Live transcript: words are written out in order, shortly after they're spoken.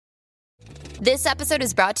This episode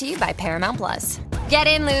is brought to you by Paramount Plus. Get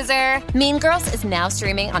in, loser! Mean Girls is now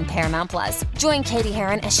streaming on Paramount Plus. Join Katie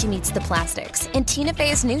Heron as she meets the plastics in Tina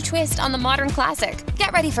Fey's new twist on the modern classic.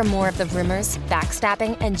 Get ready for more of the rumors,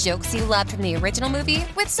 backstabbing, and jokes you loved from the original movie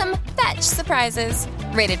with some fetch surprises.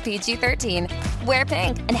 Rated PG-13. Wear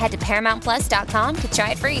pink and head to ParamountPlus.com to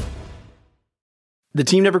try it free. The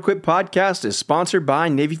Team Never Quit podcast is sponsored by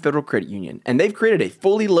Navy Federal Credit Union, and they've created a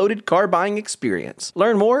fully loaded car buying experience.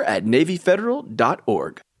 Learn more at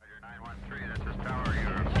NavyFederal.org.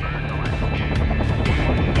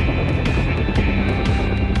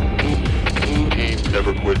 Team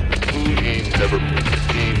Never Quit. Team Never Quit.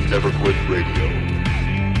 Team Never Quit Radio.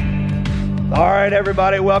 All right,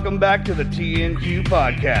 everybody, welcome back to the TNQ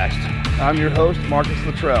podcast. I'm your host, Marcus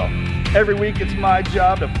Luttrell. Every week, it's my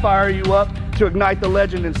job to fire you up, to ignite the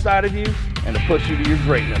legend inside of you, and to push you to your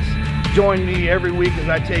greatness. Join me every week as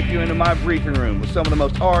I take you into my briefing room with some of the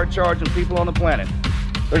most hard-charging people on the planet.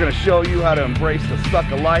 They're going to show you how to embrace the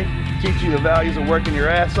suck of life, teach you the values of working your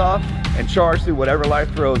ass off, and charge through whatever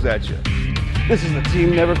life throws at you. This is the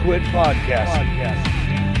Team Never Quit podcast.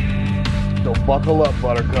 So buckle up,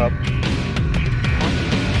 Buttercup.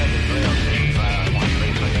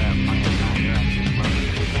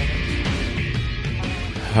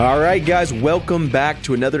 All right, guys, welcome back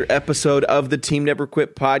to another episode of the Team Never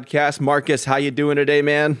Quit podcast. Marcus, how you doing today,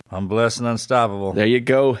 man? I'm blessed and unstoppable. There you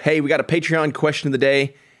go. Hey, we got a Patreon question of the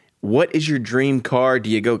day. What is your dream car? Do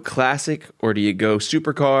you go classic or do you go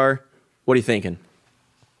supercar? What are you thinking?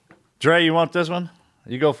 Dre, you want this one?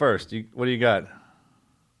 You go first. What do you got?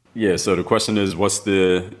 Yeah, so the question is, what's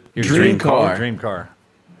your dream car? Dream car.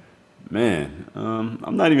 Man,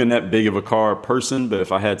 I'm not even that big of a car person, but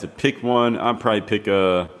if I had to pick one, I'd probably pick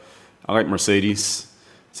I like Mercedes.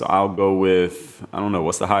 So I'll go with, I don't know,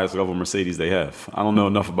 what's the highest level Mercedes they have? I don't know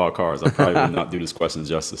enough about cars. I probably would not do this question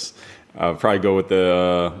justice. I'll probably go with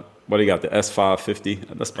what do you got, the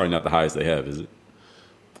S550? That's probably not the highest they have, is it?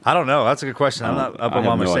 I don't know. That's a good question. I'm not up on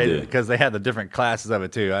my Mercedes idea. because they have the different classes of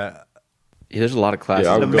it too. Yeah, there's a lot of classes.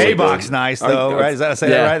 Yeah, The Maybach's nice though, right? Is that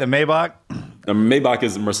that right? The Maybach? The Maybach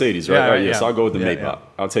is Mercedes, right? Yeah, So I'll go with the Maybach. Yeah.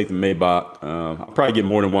 I'll take the Maybach. I'll probably get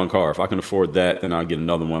more than one car. If I can afford that, then I'll get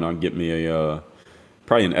another one. I'll get me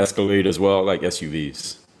probably an Escalade as well. I like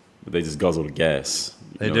SUVs. But they just guzzle the gas.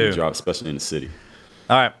 They do. To drive, especially in the city.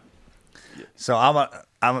 All right. So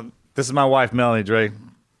this is my wife, Melanie Dre.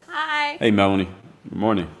 Hi. Hey, Melanie. Good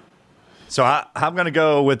morning. So I'm going to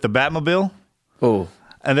go with the Batmobile. Oh.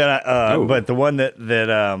 And then, but the one that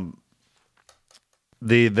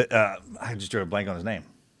I just drew a blank on his name.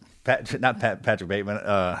 Patrick Bateman.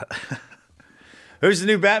 Who's the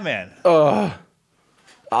new Batman? I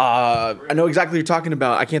know exactly what you're talking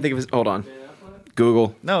about. I can't think of his. Hold on.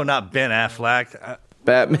 Google. No, not Ben Affleck.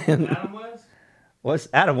 Batman. Adam West? What's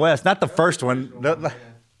Adam West? Not the first one.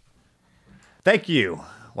 Thank you.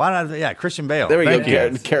 Why not? Yeah, Christian Bale. There we Thank go.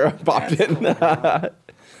 you. Kara popped in.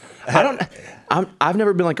 I've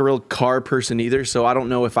never been like a real car person either, so I don't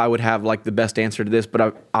know if I would have like the best answer to this,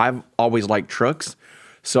 but I've always liked trucks.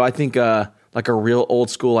 So I think like a real old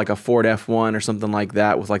school, like a Ford F1 or something like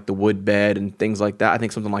that with like the wood bed and things like that. I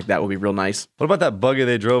think something like that would be real nice. What about that buggy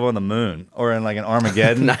they drove on the moon or in like an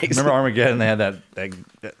Armageddon? Nice. Remember Armageddon? They had that.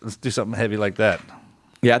 Let's do something heavy like that.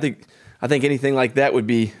 Yeah, I think anything like that would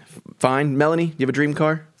be fine. Melanie, do you have a dream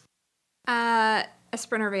car? A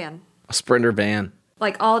Sprinter van. A Sprinter van.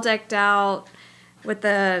 Like all decked out with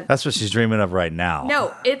the... That's what she's dreaming of right now.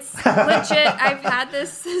 No, it's legit. I've had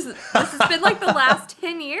this. This has been like the last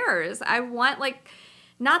 10 years. I want like,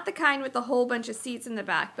 not the kind with the whole bunch of seats in the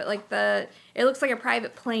back, but like it looks like a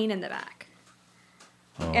private plane in the back.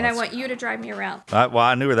 And I want you to drive me around.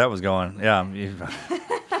 I knew where that was going. Yeah.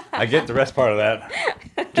 I get the rest part of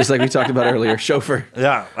that. Just like we talked about earlier, chauffeur.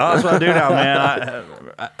 Yeah. Oh, that's what I do now, man.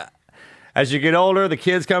 As you get older, the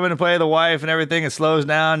kids come into play, the wife and everything, it slows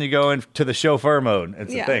down. You go into the chauffeur mode.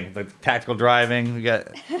 It's the thing. The tactical driving. We got.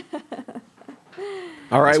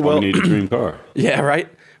 All right. We need a dream car. Yeah, right.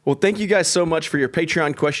 Well, thank you guys so much for your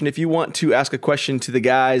Patreon question. If you want to ask a question to the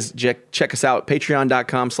guys, check us out,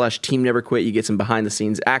 patreon.com/teamneverquit. You get some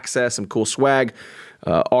behind-the-scenes access, some cool swag,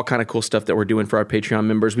 all kind of cool stuff that we're doing for our Patreon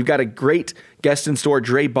members. We've got a great guest in store.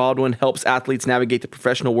 Dre Baldwin helps athletes navigate the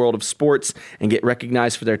professional world of sports and get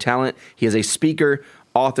recognized for their talent. He is a speaker,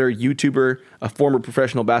 author, YouTuber, a former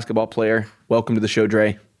professional basketball player. Welcome to the show,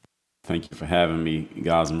 Dre. Thank you for having me,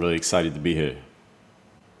 guys. I'm really excited to be here.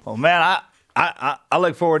 Well, man, I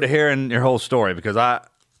look forward to hearing your whole story because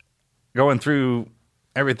going through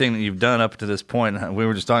everything that you've done up to this point, we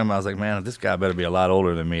were just talking about, I was like, man, this guy better be a lot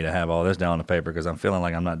older than me to have all this down on the paper because I'm feeling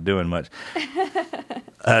like I'm not doing much.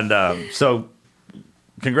 And so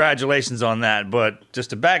congratulations on that. But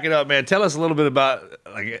just to back it up, man, tell us a little bit about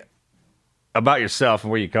yourself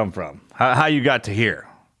and where you come from, how you got to here.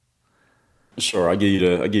 Sure, I'll give you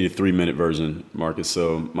the 3-minute version, Marcus.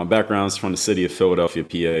 So my background is from the city of Philadelphia,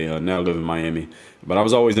 PA. Now I live in Miami, but I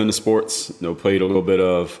was always into sports. Played a little bit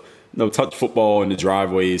of touch football in the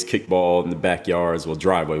driveways, kickball in the backyards. Well,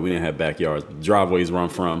 driveway, we didn't have backyards. But driveways where I'm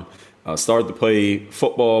from. Started to play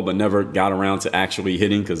football, but never got around to actually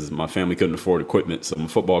hitting because my family couldn't afford equipment, so my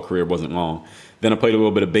football career wasn't long. Then I played a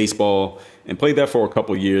little bit of baseball and played that for a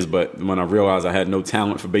couple of years, but when I realized I had no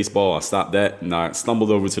talent for baseball, I stopped that, and I stumbled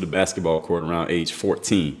over to the basketball court around age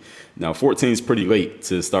 14. Now, 14 is pretty late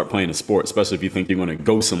to start playing a sport, especially if you think you're going to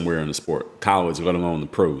go somewhere in the sport, college, let alone the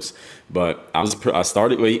pros. But I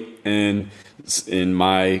started late, and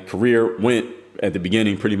my career went at the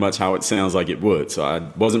beginning pretty much how it sounds like it would. So I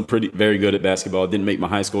wasn't very good at basketball. I didn't make my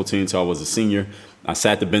high school team until I was a senior. I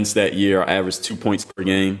sat the bench that year. I averaged 2 points per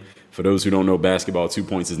game. For those who don't know basketball, 2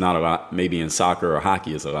 points is not a lot. Maybe in soccer or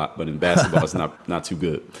hockey is a lot, but in basketball it's not too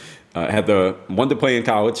good. I wanted to play in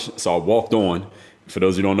college, so I walked on. For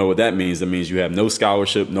those who don't know what that means you have no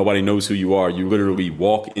scholarship. Nobody knows who you are. You literally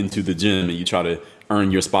walk into the gym and you try to earn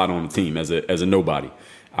your spot on the team as a nobody.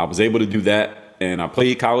 I was able to do that. And I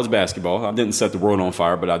played college basketball. I didn't set the world on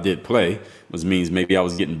fire, but I did play, which means maybe I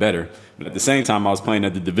was getting better. But at the same time, I was playing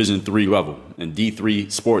at the Division III level. And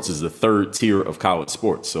D3 sports is the third tier of college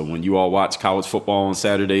sports. So when you all watch college football on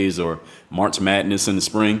Saturdays or March Madness in the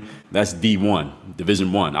spring, that's D1,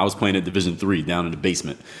 Division I. I was playing at Division III down in the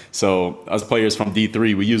basement. So us players from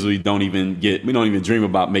D3, we usually don't even dream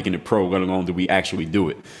about making it pro, let alone do we actually do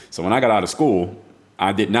it. So when I got out of school,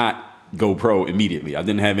 I did not go pro immediately. I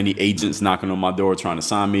didn't have any agents knocking on my door trying to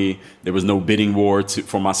sign me. There was no bidding war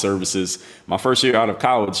for my services. My first year out of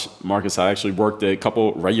college, Marcus, I actually worked a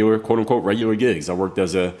couple regular, quote unquote, regular gigs. I worked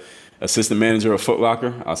as a assistant manager of Foot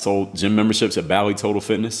Locker. I sold gym memberships at Bally Total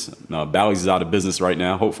Fitness. Bally's is out of business right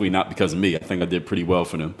now. Hopefully not because of me. I think I did pretty well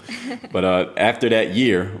for them. But after that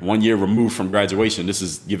year, 1 year removed from graduation,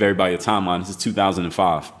 give everybody a timeline. This is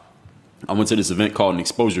 2005. I went to this event called an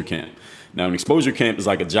exposure camp. Now, an exposure camp is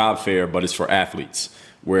like a job fair, but it's for athletes,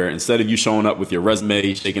 where instead of you showing up with your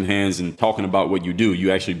resume, shaking hands, and talking about what you do,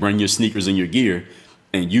 you actually bring your sneakers and your gear,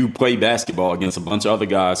 and you play basketball against a bunch of other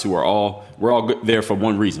guys who we're all there for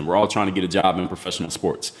one reason. We're all trying to get a job in professional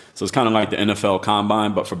sports. So it's kind of like the NFL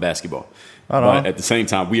Combine, but for basketball. But at the same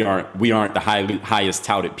time, we aren't the highest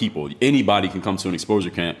touted people. Anybody can come to an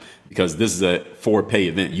exposure camp because this is a for-pay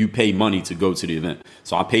event. You pay money to go to the event.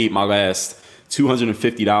 So I paid my last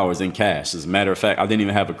 $250 in cash. As a matter of fact, I didn't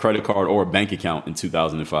even have a credit card or a bank account in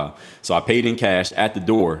 2005. So I paid in cash at the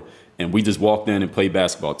door, and we just walked in and played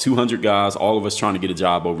basketball. 200 guys, all of us trying to get a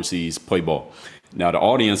job overseas, play ball. Now, the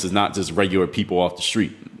audience is not just regular people off the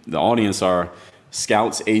street. The audience are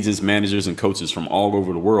scouts, agents, managers, and coaches from all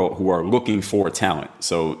over the world who are looking for talent.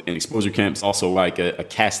 So an exposure camp is also like a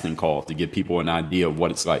casting call to give people an idea of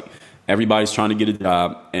what it's like. Everybody's trying to get a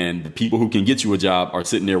job, and the people who can get you a job are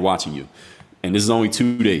sitting there watching you. And this is only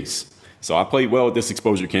 2 days. So I played well at this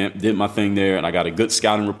exposure camp, did my thing there, and I got a good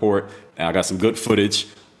scouting report, and I got some good footage.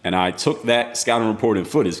 And I took that scouting report and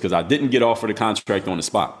footage because I didn't get offered a contract on the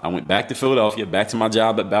spot. I went back to Philadelphia, back to my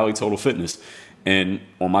job at Bally Total Fitness. And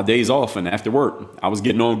on my days off and after work, I was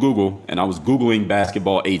getting on Google, and I was Googling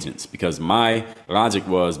basketball agents because my logic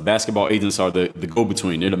was basketball agents are the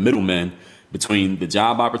go-between. They're the middlemen between the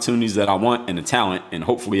job opportunities that I want and the talent, and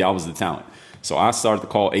hopefully I was the talent. So I started to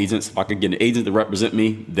call agents. If I could get an agent to represent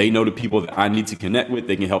me, they know the people that I need to connect with.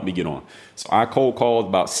 They can help me get on. So I cold called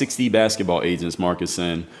about 60 basketball agents, Marcus,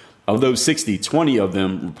 and of those 60, 20 of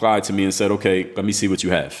them replied to me and said, okay, let me see what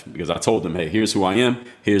you have. Because I told them, hey, here's who I am.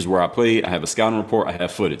 Here's where I played. I have a scouting report. I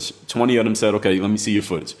have footage. 20 of them said, okay, let me see your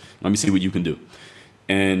footage. Let me see what you can do.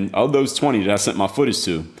 And of those 20 that I sent my footage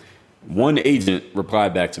to, one agent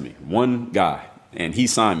replied back to me, one guy. And he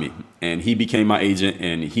signed me, and he became my agent,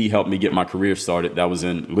 and he helped me get my career started. That was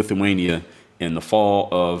in Lithuania in the fall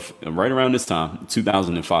of, right around this time,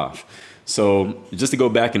 2005. So just to go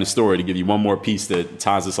back in the story to give you one more piece that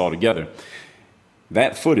ties this all together,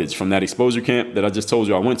 that footage from that exposure camp that I just told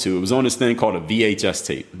you I went to, it was on this thing called a VHS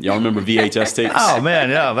tape. Y'all remember VHS tapes? Oh, man,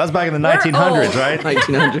 yeah. That's back in the 1900s, right?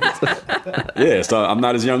 1900s. Yeah, so I'm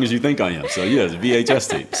not as young as you think I am. So, yeah, it's a VHS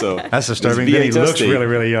tape. So that's disturbing. Then he looks really,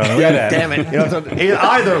 really young. Yeah, damn it. You know,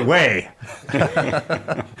 either way.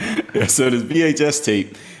 Yeah, so this VHS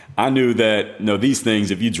tape, I knew that, these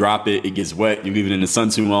things, if you drop it, it gets wet, you leave it in the sun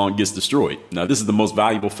too long, it gets destroyed. Now, this is the most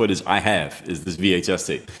valuable footage I have, is this VHS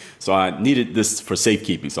tape. So I needed this for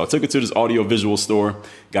safekeeping. So I took it to this audio-visual store,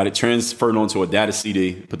 got it transferred onto a data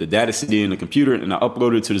CD, put the data CD in the computer, and I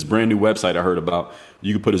uploaded it to this brand new website I heard about.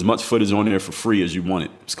 You can put as much footage on there for free as you want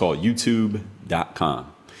it. It's called YouTube.com.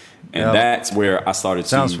 And that's where I started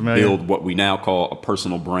to build what we now call a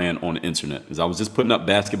personal brand on the internet. Because I was just putting up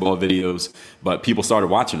basketball videos, but people started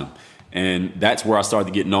watching them. And that's where I started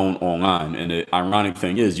to get known online. And the ironic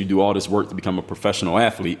thing is, you do all this work to become a professional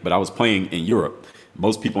athlete, but I was playing in Europe.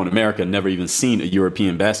 Most people in America never even seen a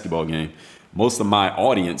European basketball game. Most of my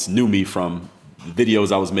audience knew me from the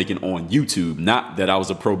videos I was making on YouTube, not that I was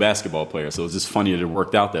a pro basketball player. So it was just funny that it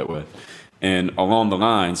worked out that way. And along the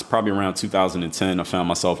lines, probably around 2010, I found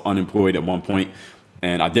myself unemployed at one point,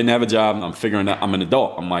 and I didn't have a job. I'm figuring out I'm an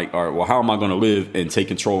adult. I'm like, all right, well, how am I going to live and take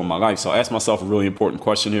control of my life? So I asked myself a really important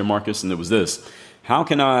question here, Marcus, and it was this. How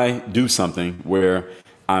can I do something where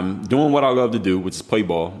I'm doing what I love to do, which is play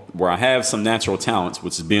ball, where I have some natural talents,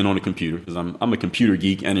 which is being on the computer, because I'm a computer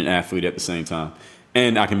geek and an athlete at the same time,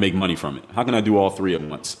 and I can make money from it? How can I do all three at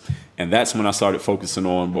once? And that's when I started focusing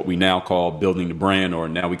on what we now call building the brand, or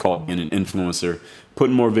now we call being an influencer,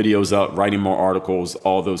 putting more videos up, writing more articles,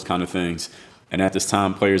 all those kind of things. And at this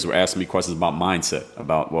time, players were asking me questions about mindset,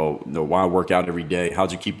 about, why work out every day?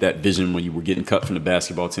 How'd you keep that vision when you were getting cut from the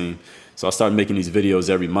basketball team? So I started making these videos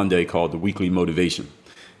every Monday called the Weekly Motivation.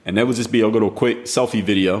 And that would just be a little quick selfie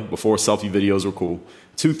video before selfie videos were cool.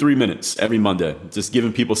 2-3 minutes every Monday, just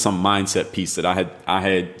giving people some mindset piece that I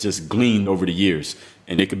had just gleaned over the years.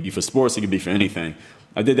 And it could be for sports, it could be for anything.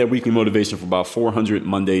 I did that Weekly Motivation for about 400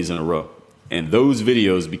 Mondays in a row. And those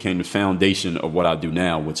videos became the foundation of what I do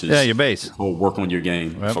now, which is your base. The whole work on your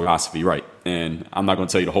game philosophy, right? And I'm not going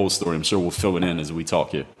to tell you the whole story. I'm sure we'll fill it in as we talk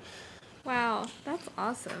here. Wow, that's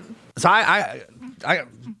awesome. So I got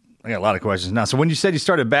a lot of questions now. So when you said you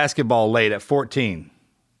started basketball late at 14,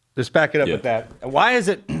 just back it up with that. Why is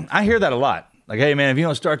it? I hear that a lot. Like, hey man, if you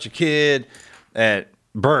don't start your kid at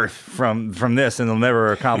birth from this, and they'll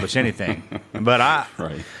never accomplish anything. But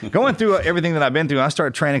going through everything that I've been through, I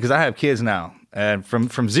started training because I have kids now. And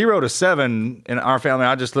from 0 to 7 in our family,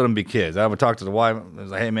 I just let them be kids. I would talk to the wife. I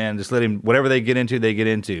was like, hey man, just let him, whatever they get into, they get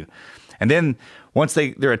into. And then once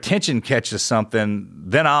their attention catches something,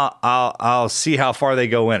 then I'll see how far they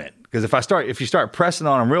go in it. Because if you start pressing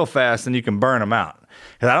on them real fast, then you can burn them out.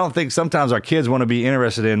 Because I don't think sometimes our kids want to be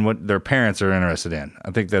interested in what their parents are interested in.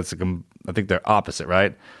 I think they're opposite,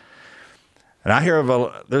 right? And I hear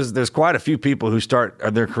of there's quite a few people who start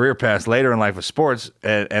their career paths later in life with sports,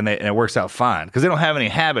 and it works out fine because they don't have any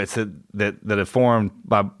habits that have formed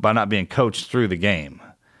by not being coached through the game.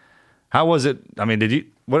 How was it? I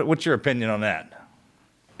mean, what's your opinion on that?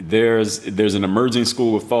 There's an emerging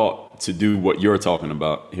school of thought to do what you're talking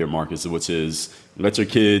about here, Marcus, which is let your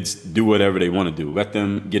kids do whatever they want to do. Let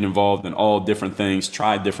them get involved in all different things,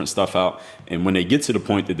 try different stuff out. And when they get to the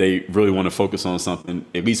point that they really want to focus on something,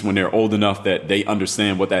 at least when they're old enough that they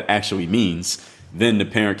understand what that actually means, then the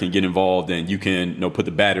parent can get involved and you can put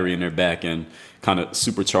the battery in their back and kind of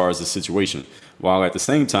supercharge the situation. While at the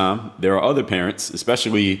same time, there are other parents,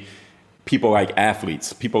 especially people like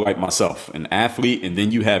athletes, people like myself, an athlete, and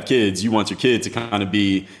then you have kids, you want your kid to kind of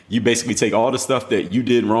be, you basically take all the stuff that you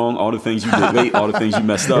did wrong, all the things you did late, all the things you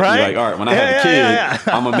messed up. Right? You're like, all right, when I have a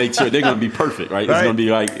kid, I'm going to make sure they're going to be perfect, right? It's going to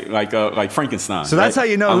be like Frankenstein. So that's how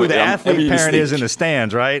you know who the athlete parent is in the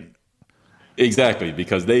stands, right? Exactly,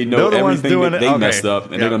 because they know everything that they messed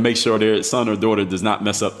up, and they're going to make sure their son or daughter does not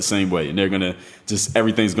mess up the same way, and they're going to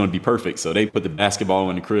everything's going to be perfect. So they put the basketball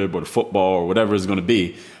in the crib or the football or whatever it's going to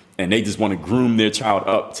be, and they just want to groom their child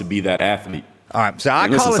up to be that athlete. All right, so I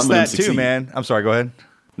call us that too, man. I'm sorry, go ahead.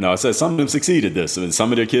 No, I said some of them succeed at this, and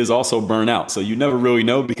some of their kids also burn out. So you never really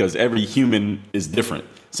know because every human is different.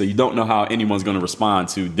 So you don't know how anyone's going to respond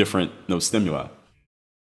to different stimuli.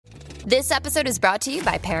 This episode is brought to you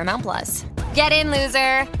by Paramount Plus. Get in,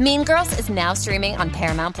 loser! Mean Girls is now streaming on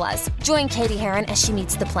Paramount Plus. Join Katie Heron as she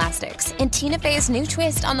meets the plastics in Tina Fey's new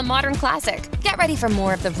twist on the modern classic. Get ready for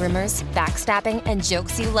more of the rumors, backstabbing, and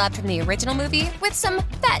jokes you loved from the original movie with some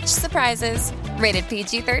fetch surprises. Rated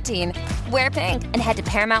PG-13. Wear pink and head to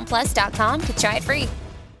ParamountPlus.com to try it free.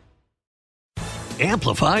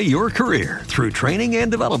 Amplify your career through training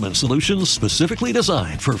and development solutions specifically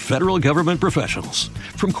designed for federal government professionals.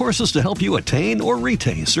 From courses to help you attain or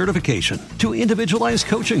retain certification, to individualized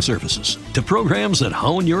coaching services, to programs that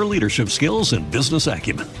hone your leadership skills and business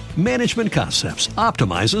acumen, Management Concepts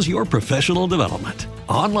optimizes your professional development.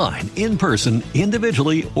 Online, in person,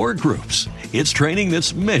 individually, or groups, it's training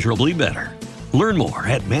that's measurably better. Learn more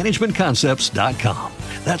at managementconcepts.com.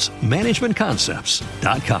 That's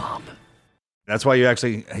managementconcepts.com. That's why you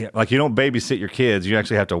actually, like, you don't babysit your kids. You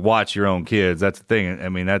actually have to watch your own kids. That's the thing. I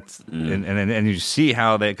mean, that's, and you see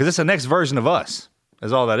how they, because it's the next version of us,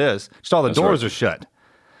 is all that is. Just all the doors are shut.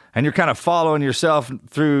 And you're kind of following yourself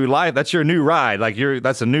through life. That's your new ride. Like,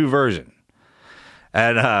 that's a new version.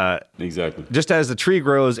 And exactly. Just as the tree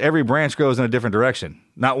grows, every branch grows in a different direction.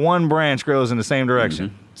 Not one branch grows in the same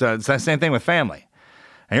direction. So it's the same thing with family.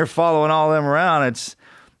 And you're following all of them around.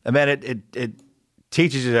 It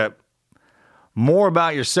teaches you more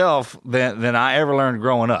about yourself than I ever learned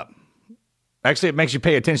growing up. Actually, it makes you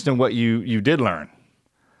pay attention to what you did learn.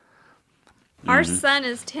 Our son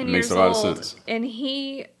is 10 years old, and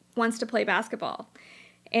he wants to play basketball.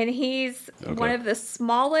 And he's one of the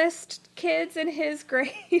smallest kids in his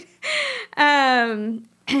grade. And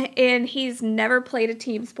he's never played a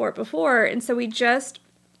team sport before. And so he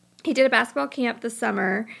did a basketball camp this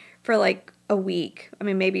summer for like a week. I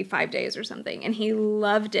mean, maybe 5 days or something. And he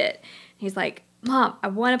loved it. He's like, Mom, I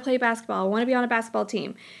want to play basketball. I want to be on a basketball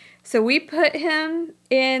team. So we put him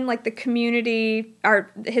in like the community,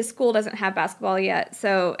 his school doesn't have basketball yet,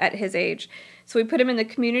 so at his age. So we put him in the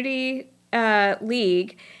community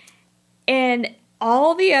league, and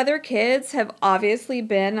all the other kids have obviously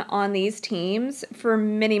been on these teams for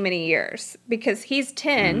many, many years because he's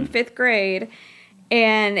 10, fifth grade,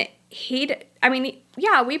 and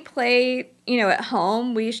we play, at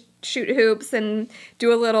home. We shoot hoops and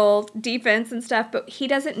do a little defense and stuff, but he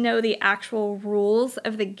doesn't know the actual rules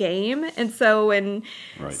of the game. And so when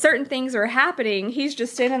certain things are happening, he's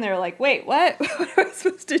just standing there like, wait, what? What am I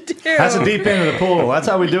supposed to do? That's the deep end of the pool. That's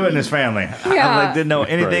how we do it in this family. I didn't know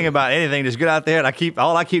anything about anything. Just get out there, and I keep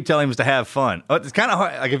telling him is to have fun. It's kind of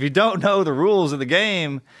hard. Like, if you don't know the rules of the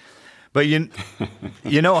game, but you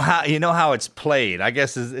know how it's played, I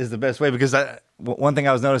guess is the best way. Because one thing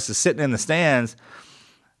I was noticed is sitting in the stands,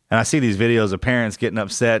 and I see these videos of parents getting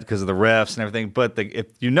upset because of the refs and everything. But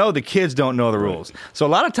if the kids don't know the rules. So a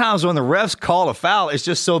lot of times when the refs call a foul, it's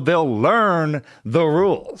just so they'll learn the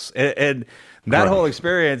rules. And that whole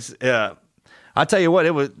experience, I'll tell you what,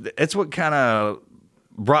 it's what kind of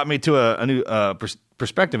brought me to a new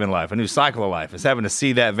perspective in life, a new cycle of life. Is having to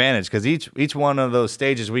see that vantage, because each one of those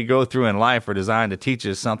stages we go through in life are designed to teach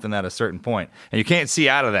us something at a certain point, and you can't see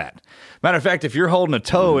out of that. Matter of fact, if you're holding a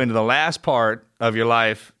toe into the last part of your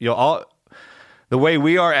life, the way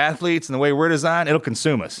we are athletes and the way we're designed, it'll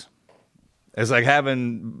consume us. It's like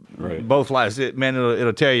having both lives.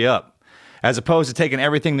 It'll tear you up, as opposed to taking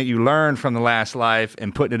everything that you learned from the last life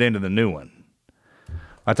and putting it into the new one.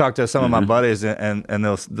 I talk to some of my buddies, and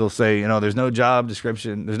they'll say, there's no job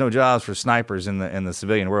description, there's no jobs for snipers in the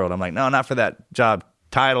civilian world. I'm like, no, not for that job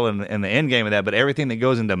title and the end game of that, but everything that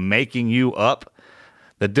goes into making you up,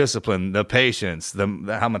 the discipline, the patience,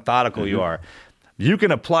 how methodical you are. You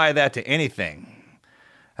can apply that to anything.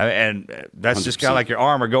 And that's 100%. Just kind of like your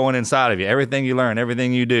armor going inside of you. Everything you learn,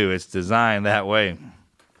 everything you do, it's designed that way.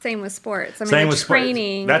 Same with sports.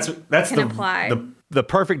 Training that's can apply. The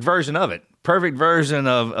perfect version of it. Perfect version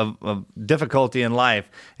of difficulty in life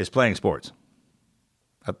is playing sports.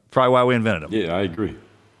 That's probably why we invented them. Yeah, I agree.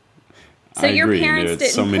 So your parents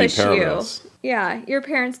didn't push you. Yeah, your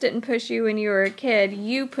parents didn't push you when you were a kid.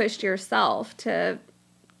 You pushed yourself to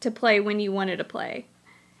play when you wanted to play.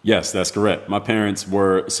 Yes, that's correct. My parents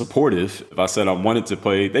were supportive. If I said I wanted to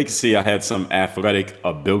play, they could see I had some athletic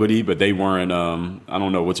ability, but they weren't, I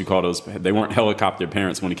don't know what you call those. They weren't helicopter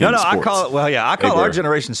parents when it came to sports. I call our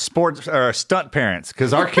generation sports or stunt parents,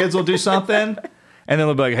 because our kids will do something, and then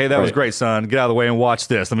they'll be like, hey, that was great, son. Get out of the way and watch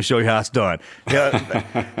this. Let me show you how it's done.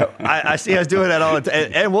 I see us doing that all the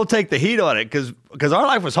time, and we'll take the heat on it because our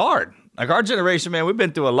life was hard. Like, our generation, man, we've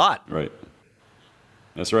been through a lot. Right.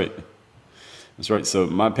 That's right. That's right. So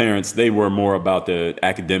my parents, they were more about the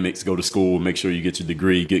academics, go to school, make sure you get your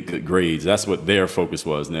degree, get good grades. That's what their focus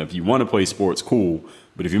was. Now, if you want to play sports, cool.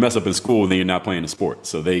 But if you mess up in school, then you're not playing the sport.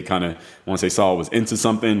 So they kind of, once they saw I was into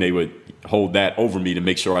something, they would hold that over me to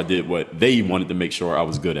make sure I did what they wanted to make sure I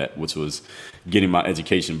was good at, which was getting my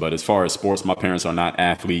education. But as far as sports, my parents are not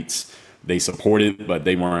athletes. They supported, but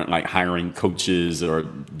they weren't like hiring coaches or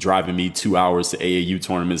driving me 2 hours to AAU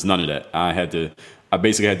tournaments, none of that. I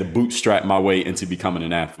basically had to bootstrap my way into becoming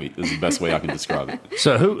an athlete. This is the best way I can describe it.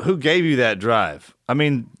 So who gave you that drive? I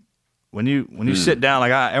mean, when you sit down,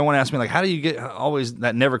 like everyone asks me, like, how do you get always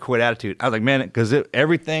that never quit attitude? I was like, man, because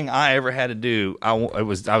everything I ever had to do, I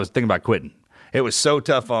was thinking about quitting. It was so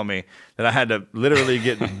tough on me that I had to literally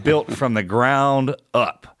get built from the ground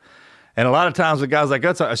up. And a lot of times with guys like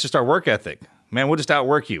us, it's just our work ethic. Man, we'll just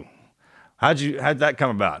outwork you. How'd that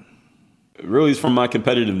come about? Really, it's from my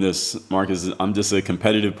competitiveness, Marcus. I'm just a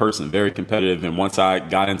competitive person, very competitive. And once I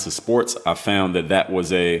got into sports, I found that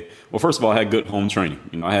was well, first of all, I had good home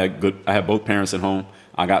training. I had both parents at home.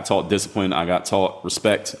 I got taught discipline. I got taught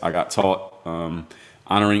respect. I got taught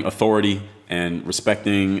honoring authority and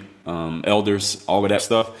respecting elders, all of that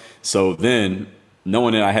stuff. So then,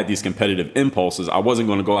 knowing that I had these competitive impulses, I wasn't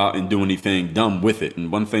going to go out and do anything dumb with it.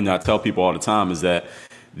 And one thing that I tell people all the time is that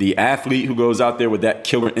the athlete who goes out there with that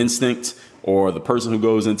killer instinct, or the person who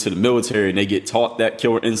goes into the military and they get taught that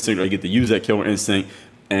killer instinct, or they get to use that killer instinct,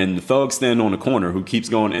 and the thug standing on the corner who keeps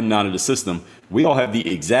going in and out of the system, we all have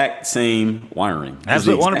the exact same wiring.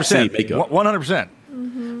 Absolutely, 100%. Makeup.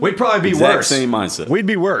 100%. We'd probably be worse. Same mindset. We'd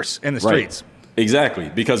be worse in the streets. Exactly,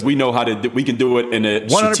 because we know we can do it in a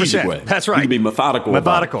 100%. strategic way. That's right. We can be methodical.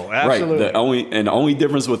 Absolutely. Right. The only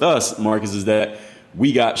difference with us, Marcus, is that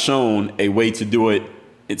we got shown a way to do it.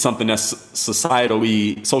 It's something that's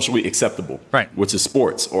socially acceptable, right? Which is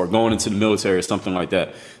sports or going into the military or something like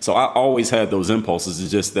that. So I always had those impulses. It's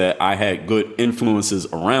just that I had good influences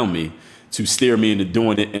around me to steer me into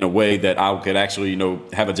doing it in a way that I could actually,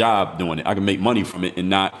 have a job doing it. I could make money from it and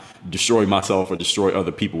not destroy myself or destroy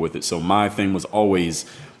other people with it. So my thing was always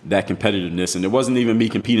that competitiveness. And it wasn't even me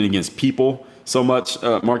competing against people so much,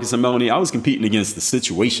 Marcus and Melanie. I was competing against the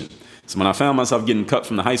situation. So when I found myself getting cut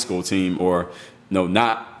from the high school team or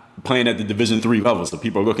not playing at the Division III level, so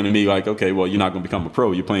people are looking at me like, okay, well, you're not going to become a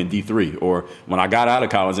pro. You're playing D3. Or when I got out of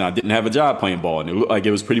college and I didn't have a job playing ball and it looked like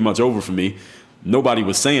it was pretty much over for me, nobody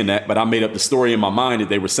was saying that, but I made up the story in my mind that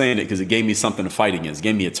they were saying it because it gave me something to fight against,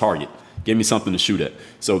 gave me a target, gave me something to shoot at.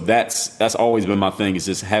 So that's always been my thing, is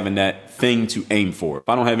just having that thing to aim for. If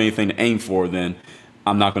I don't have anything to aim for, then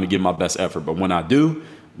I'm not going to give my best effort. But when I do,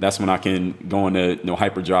 that's when I can go into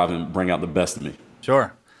hyperdrive and bring out the best of me.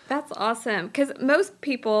 Sure. That's awesome. Because most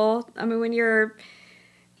people, when you're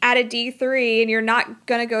at a D3 and you're not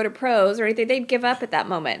going to go to pros or anything, they'd give up at that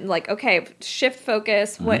moment. And like, okay, shift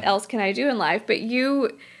focus. Mm-hmm. What else can I do in life? But you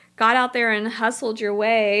got out there and hustled your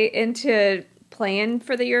way into playing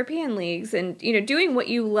for the European leagues and, doing what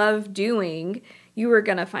you love doing. You were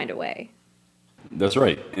going to find a way. That's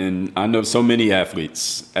right. And I know so many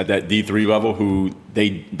athletes at that D3 level who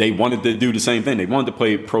they wanted to do the same thing. They wanted to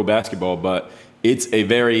play pro basketball, but it's a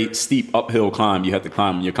very steep uphill climb you have to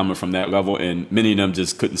climb when you're coming from that level, and many of them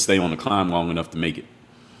just couldn't stay on the climb long enough to make it.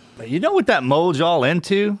 You know what that molds y'all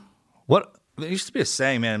into? There used to be a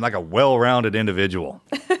saying, man, like a well-rounded individical.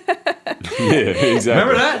 Yeah, exactly.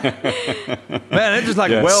 Remember that? Man, it's just like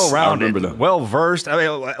yes, well-rounded, well-versed.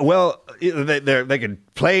 They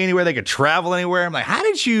could play anywhere. They could travel anywhere. I'm like, how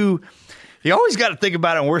did you... You always got to think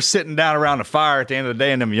about it when we're sitting down around the fire at the end of the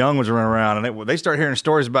day and them young ones running around and they start hearing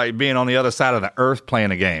stories about you being on the other side of the earth playing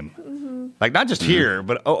a game. Mm-hmm. Like not just here,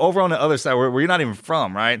 but over on the other side where you're not even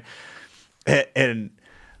from, right? And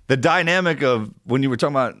the dynamic of when you were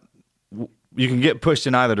talking about you can get pushed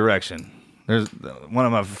in either direction. There's one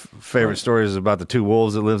of my favorite stories is about the two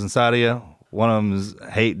wolves that lives inside of you. One of them is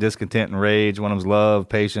hate, discontent, and rage. One of them is love,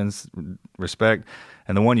 patience, respect.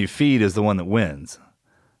 And the one you feed is the one that wins.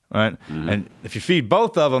 Right, mm-hmm. And if you feed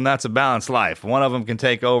both of them, that's a balanced life. One of them can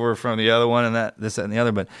take over from the other one, and that and the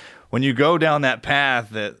other. But when you go down that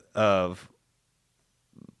path of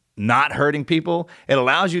not hurting people, it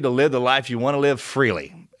allows you to live the life you want to live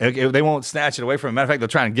freely. They won't snatch it away from you. Matter of fact, they'll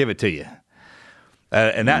try and give it to you.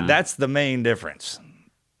 And that's the main difference,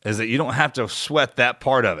 is that you don't have to sweat that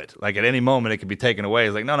part of it. Like at any moment, it could be taken away.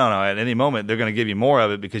 It's like no. At any moment, they're going to give you more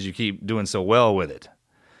of it because you keep doing so well with it.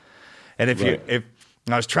 And if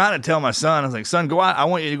I was trying to tell my son, I was like, son, go out. I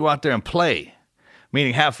want you to go out there and play,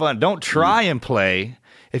 meaning have fun. Don't try and play.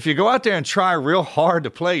 If you go out there and try real hard to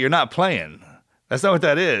play, you're not playing. That's not what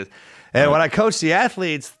that is. And when I coach the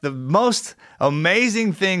athletes, the most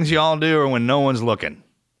amazing things y'all do are when no one's looking.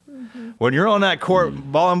 Mm-hmm. When you're on that court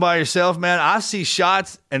balling by yourself, man, I see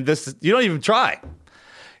shots and you don't even try.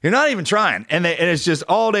 You're not even trying. And it's just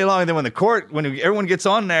all day long. And then when everyone gets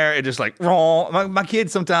on there, it's just like, my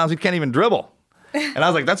kids sometimes, we can't even dribble. And I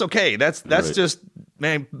was like, that's okay. That's right. Just,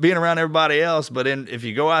 man, being around everybody else. But if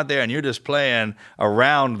you go out there and you're just playing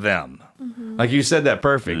around them, mm-hmm. like you said that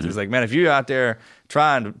perfect. Mm-hmm. It's like, man, if you're out there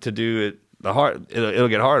trying to do it, it'll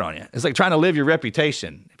get hard on you. It's like trying to live your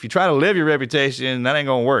reputation. If you try to live your reputation, that ain't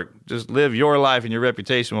going to work. Just live your life and your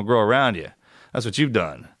reputation will grow around you. That's what you've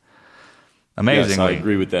done. Amazingly. Yes, I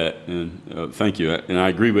agree with that. And thank you. And I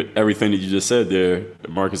agree with everything that you just said there,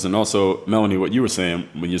 Marcus. And also, Melanie, what you were saying,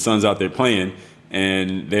 when your son's out there playing,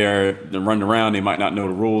 and they're running around, they might not know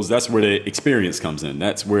the rules. That's where the experience comes in.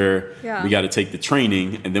 That's where we got to take the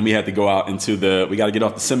training, and then we have to go out we got to get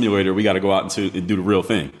off the simulator. We got to go out and do the real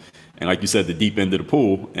thing. and like you said, the deep end of the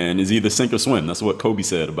pool, and it's either sink or swim. That's what Kobe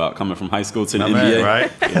said about coming from high school to the NBA.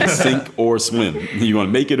 Right? It's sink or swim. You're going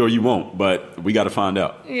to make it or you won't, but we got to find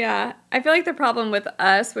out. Yeah. I feel like the problem with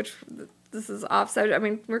us, which this is offside, I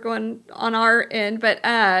mean, we're going on our end, but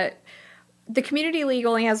the community league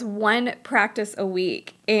only has one practice a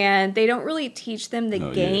week, and they don't really teach them the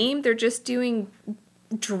game. Yeah. They're just doing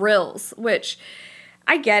drills, which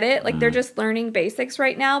I get it. Like, they're just learning basics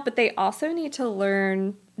right now, but they also need to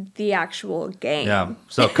learn the actual game. Yeah.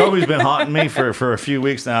 So Kobe's been haunting me for a few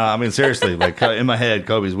weeks now. I mean, seriously, like in my head,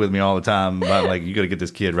 Kobe's with me all the time about like, you got to get this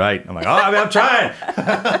kid right. I'm like, I'm trying.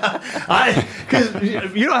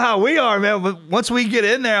 Because you know how we are, man. But once we get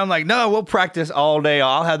in there, I'm like, no, we'll practice all day.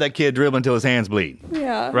 I'll have that kid dribble until his hands bleed.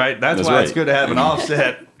 Yeah. Right. That's why it's good to have an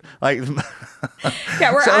offset. Like,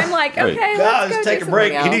 yeah, where I'm like, okay, let's take a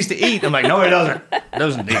break. He needs to eat. I'm like, no, he doesn't. He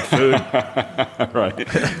doesn't need food. Right.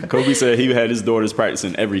 Kobe said he had his daughters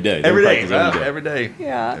practicing every day. Every day.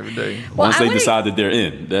 Yeah. Every day. Once they decide that they're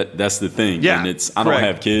in, that's the thing. Yeah. And I don't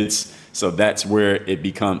have kids, so that's where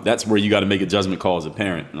that's where you got to make a judgment call as a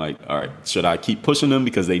parent. Like, all right, should I keep pushing them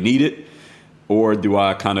because they need it? Or do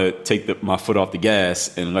I kind of take my foot off the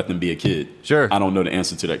gas and let them be a kid? Sure. I don't know the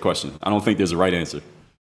answer to that question. I don't think there's a right answer.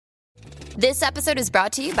 This episode is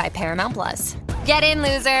brought to you by Paramount Plus. Get in,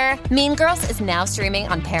 loser! Mean Girls is now streaming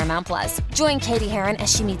on Paramount Plus. Join Katie Heron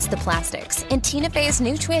as she meets the plastics in Tina Fey's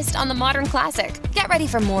new twist on the modern classic. Get ready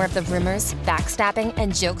for more of the rumors, backstabbing,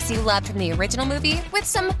 and jokes you loved from the original movie with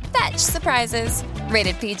some fetch surprises.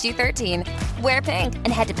 Rated PG-13. Wear pink and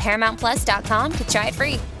head to ParamountPlus.com to try it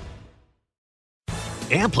free.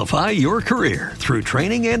 Amplify your career through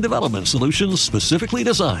training and development solutions specifically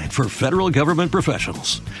designed for federal government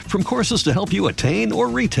professionals. From courses to help you attain or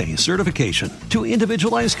retain certification, to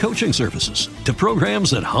individualized coaching services, to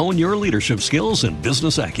programs that hone your leadership skills and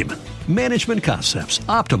business acumen, Management Concepts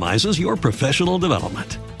optimizes your professional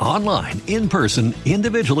development. Online, in person,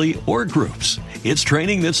 individually, or groups, it's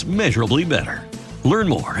training that's measurably better. Learn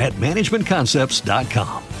more at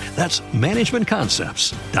managementconcepts.com. That's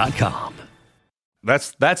managementconcepts.com.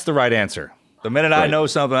 That's the right answer. The minute I know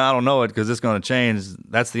something, I don't know it because it's going to change.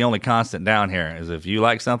 That's the only constant down here is if you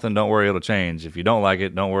like something, don't worry, it'll change. If you don't like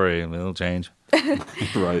it, don't worry, it'll change.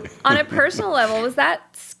 Right. On a personal level, was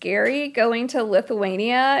that scary going to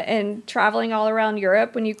Lithuania and traveling all around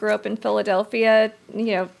Europe when you grew up in Philadelphia,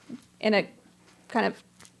 in a kind of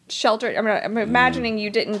sheltered, I'm imagining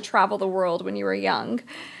you didn't travel the world when you were young.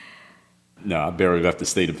 No, I barely left the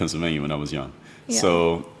state of Pennsylvania when I was young. Yeah.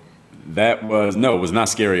 So it was not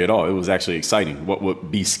scary at all. It was actually exciting. What would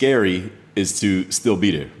be scary is to still be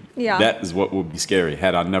there. Yeah. That is what would be scary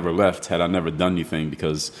had I never left, had I never done anything,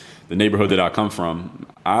 because the neighborhood that I come from,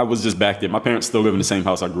 I was just back there. My parents still live in the same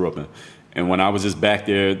house I grew up in. And when I was just back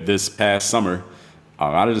there this past summer, a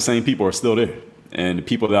lot of the same people are still there. And the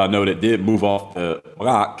people that I know that did move off the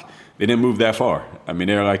block, they didn't move that far. I mean,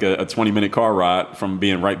 they're like a 20-minute car ride from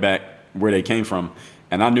being right back where they came from.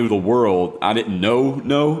 And I knew the world. I didn't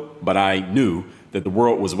know, but I knew that the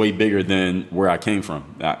world was way bigger than where I came from.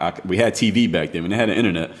 We had TV back then. We didn't have the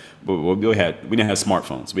internet, but we didn't have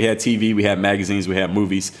smartphones. We had TV, we had magazines, we had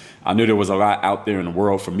movies. I knew there was a lot out there in the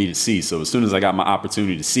world for me to see. So as soon as I got my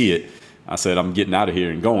opportunity to see it, I said, I'm getting out of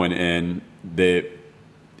here and going. And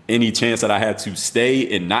any chance that I had to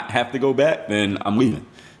stay and not have to go back, then I'm leaving.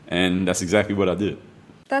 And that's exactly what I did.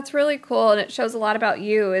 That's really cool, and it shows a lot about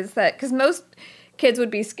you, is that, because most kids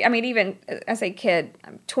would be, even as a kid,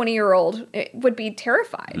 20-year-old, would be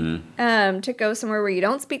terrified to go somewhere where you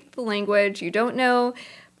don't speak the language, you don't know,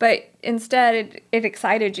 but instead it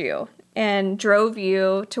excited you and drove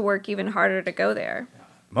you to work even harder to go there.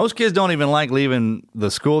 Most kids don't even like leaving the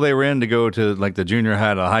school they were in to go to like the junior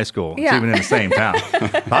high to high school. Yeah. It's even in the same town.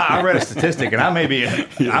 I read a statistic, and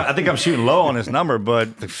I think I'm shooting low on this number, but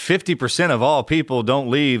 50% of all people don't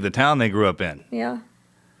leave the town they grew up in. Yeah.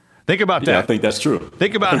 Think about that. Yeah, I think that's true.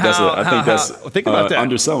 Think about think about that.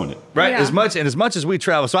 Underselling it. Right. Yeah. As much as we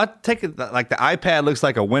travel. So I take it like the iPad looks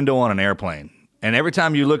like a window on an airplane. And every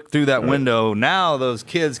time you look through that window, now those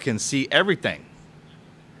kids can see everything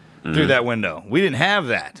through that window. We didn't have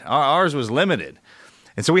that. Ours was limited.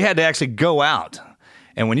 And so we had to actually go out.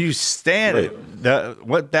 And when you stand, that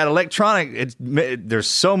electronic, there's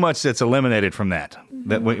so much that's eliminated from that.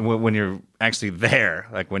 That when you're actually there,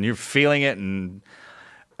 like when you're feeling it, and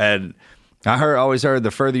I always heard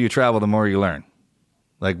the further you travel, the more you learn.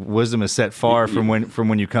 Like wisdom is set far from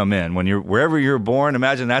when you come in. Wherever you're born,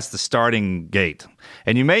 imagine that's the starting gate,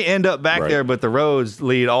 and you may end up back there, but the roads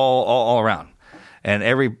lead all around. And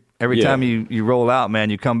every time you roll out, man,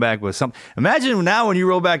 you come back with something. Imagine now when you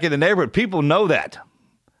roll back in the neighborhood, people know that.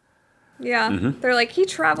 Yeah. They're like, he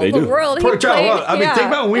traveled They the do. world. He Poor child. played- Well, I mean, yeah. think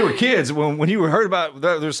about when we were kids, when you heard about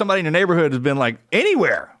there's somebody in the neighborhood who's been like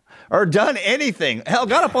anywhere or done anything. Hell,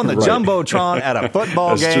 got up on the Right. Jumbotron at a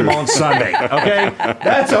football That's game true. on Sunday. Okay?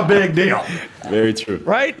 That's a big deal. Very true.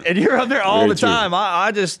 Right? And you're up there all Very the true. time.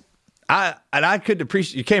 I couldn't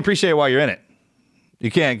appreciate, you can't appreciate it while you're in it. You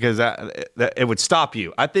can't, because it would stop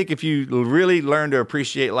you. I think if you really learn to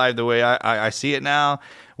appreciate life the way I see it now,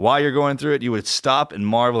 while you're going through it, you would stop and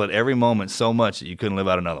marvel at every moment so much that you couldn't live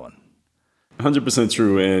out another one. 100%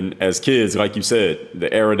 true. And as kids, like you said,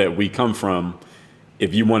 the era that we come from,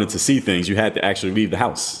 if you wanted to see things, you had to actually leave the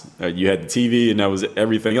house. You had the TV and that was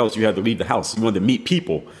everything else. You had to leave the house. You wanted to meet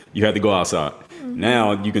people, you had to go outside.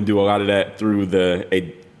 Now you can do a lot of that through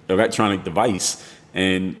a electronic device.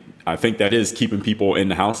 And I think that is keeping people in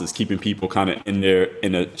the house. It's keeping people kind of in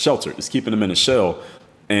a shelter. It's keeping them in a shell.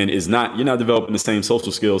 And you're not developing the same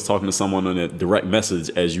social skills talking to someone on a direct message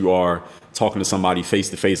as you are talking to somebody face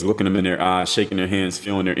to face, looking them in their eyes, shaking their hands,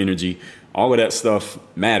 feeling their energy. All of that stuff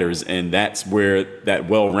matters. And that's where that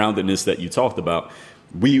well-roundedness that you talked about,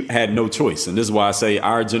 we had no choice. And this is why I say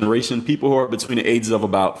our generation, people who are between the ages of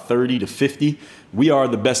about 30 to 50, we are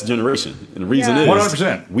the best generation. And the reason is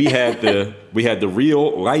 100%. we had the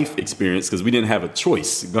real life experience because we didn't have a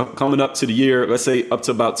choice. Coming up to the year, let's say up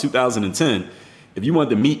to about 2010, if you wanted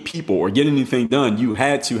to meet people or get anything done, you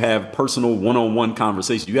had to have personal one-on-one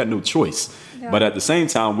conversation. You had no choice. Yeah. But at the same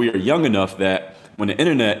time, we are young enough that when the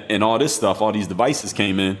internet and all this stuff, all these devices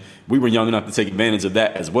came in, we were young enough to take advantage of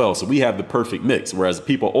that as well. So we have the perfect mix. Whereas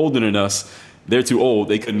people older than us, they're too old.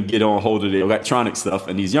 They couldn't get on hold of the electronic stuff.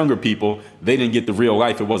 And these younger people, they didn't get the real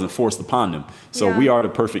life. It wasn't forced upon them. So we are the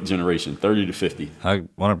perfect generation, 30 to 50. I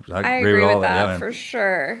agree with all with that man. for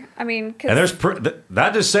sure. I mean, And there's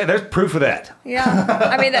there's proof of that. Yeah.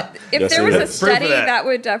 I mean, if Yes, there was it a is. study, Proof of that. that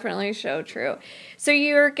would definitely show true. So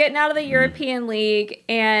you're getting out of the European League,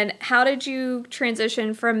 and how did you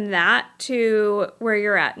transition from that to where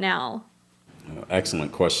you're at now?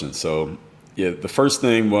 Excellent question. So, the first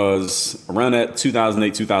thing was around that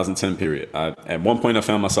 2008, 2010 period. At one point, I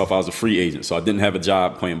found myself, I was a free agent, so I didn't have a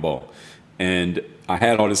job playing ball. And I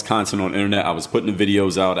had all this content on the internet. I was putting the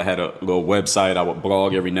videos out. I had a little website. I would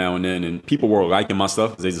blog every now and then, and people were liking my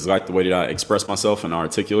stuff because they just liked the way that I expressed myself and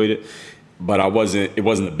articulate it. But it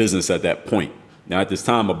wasn't a business at that point. Now, at this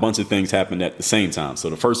time, a bunch of things happened at the same time. So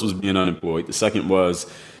the first was being unemployed. The second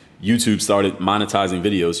was YouTube started monetizing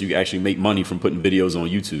videos. So you could actually make money from putting videos on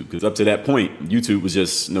YouTube. Because up to that point, YouTube was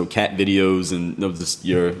just cat videos and just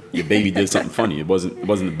your baby did something funny. It wasn't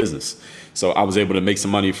a business. So I was able to make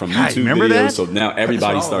some money from YouTube remember videos. that? So now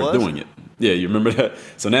everybody That's all it started was? doing it. Yeah, you remember that?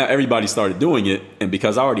 So now everybody started doing it. And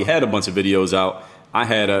because I already had a bunch of videos out, I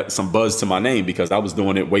had some buzz to my name because I was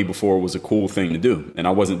doing it way before it was a cool thing to do. And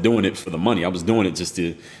I wasn't doing it for the money. I was doing it just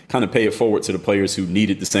to kind of pay it forward to the players who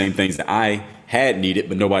needed the same things that I had needed,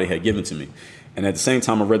 but nobody had given to me. And at the same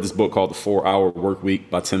time, I read this book called The 4-Hour Work Week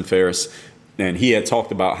by Tim Ferriss. And he had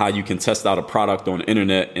talked about how you can test out a product on the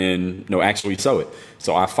internet and actually sell it.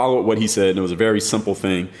 So I followed what he said, and it was a very simple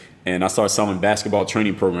thing. And I started selling basketball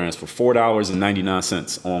training programs for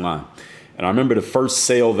 $4.99 online. And I remember the first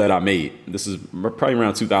sale that I made. This is probably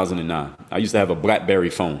around 2009. I used to have a BlackBerry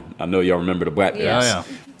phone. I know y'all remember the BlackBerry. Yeah.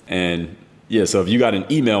 And so if you got an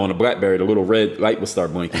email on a BlackBerry, the little red light would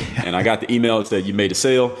start blinking. And I got the email that said you made a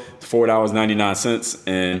sale, $4.99.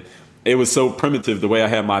 And it was so primitive the way I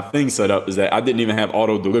had my thing set up is that I didn't even have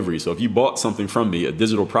auto delivery. So if you bought something from me, a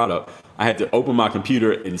digital product, I had to open my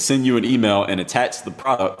computer and send you an email and attach the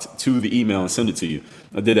product to the email and send it to you.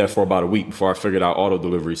 I did that for about a week before I figured out auto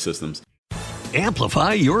delivery systems.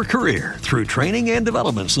 Amplify your career through training and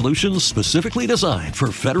development solutions specifically designed for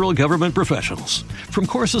federal government professionals. From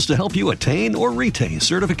courses to help you attain or retain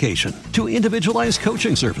certification, to individualized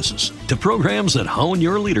coaching services, to programs that hone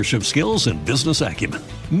your leadership skills and business acumen,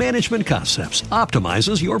 Management Concepts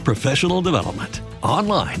optimizes your professional development.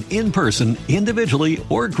 Online, in person, individually,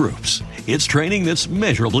 or groups, it's training that's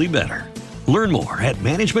measurably better. Learn more at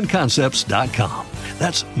managementconcepts.com.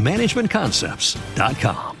 That's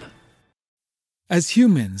managementconcepts.com. As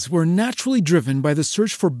humans, we're naturally driven by the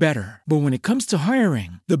search for better. But when it comes to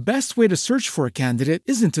hiring, the best way to search for a candidate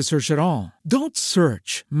isn't to search at all. Don't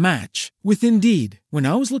search, match with Indeed. When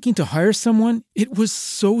I was looking to hire someone, it was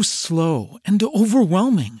so slow and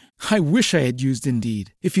overwhelming. I wish I had used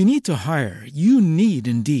Indeed. If you need to hire, you need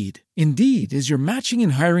Indeed. Indeed is your matching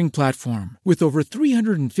and hiring platform with over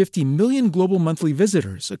 350 million global monthly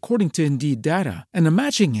visitors, according to Indeed data, and a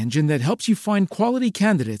matching engine that helps you find quality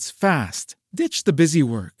candidates fast. Ditch the busy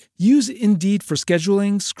work. Use Indeed for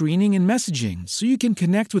scheduling, screening, and messaging so you can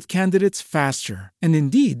connect with candidates faster. And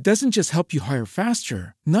Indeed doesn't just help you hire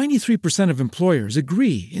faster. 93% of employers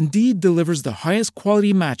agree Indeed delivers the highest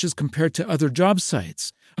quality matches compared to other job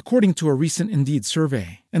sites, according to a recent Indeed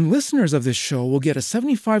survey. And listeners of this show will get a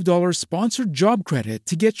 $75 sponsored job credit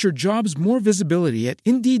to get your jobs more visibility at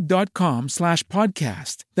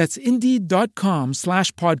Indeed.com/podcast. That's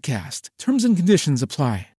Indeed.com/podcast. Terms and conditions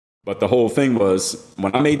apply. But the whole thing was,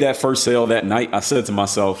 when I made that first sale that night, I said to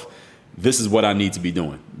myself, this is what I need to be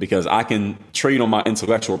doing, because I can trade on my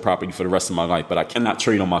intellectual property for the rest of my life, but I cannot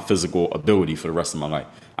trade on my physical ability for the rest of my life.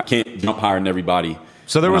 I can't jump higher than everybody.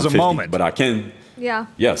 So there was a moment. But I can. Yeah.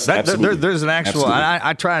 Yes, absolutely. There's an actual,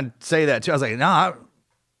 I try and say that too. I was like, no,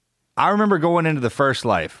 I remember going into the First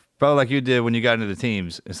Life, probably like you did when you got into the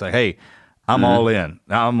teams. It's like, hey, I'm all in.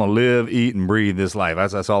 Now I'm going to live, eat, and breathe this life.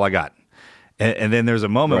 That's all I got. And then there's a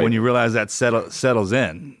moment when you realize that settles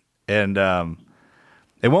in. And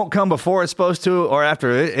it won't come before it's supposed to or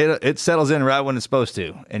after. It settles in right when it's supposed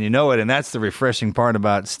to. And you know it. And that's the refreshing part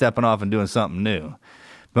about stepping off and doing something new.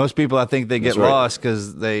 Most people, I think, they get lost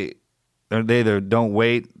because they either don't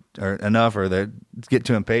wait enough or they get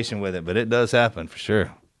too impatient with it. But it does happen for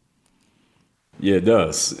sure. Yeah, it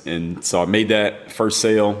does. And so I made that first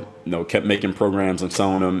sale, kept making programs and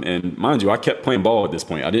selling them. And mind you, I kept playing ball at this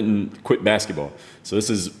point. I didn't quit basketball. So this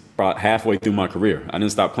is about halfway through my career. I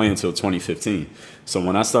didn't stop playing until 2015. So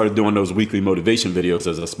when I started doing those weekly motivation videos,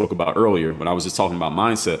 as I spoke about earlier, when I was just talking about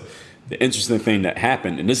mindset, the interesting thing that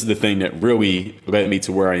happened, and this is the thing that really led me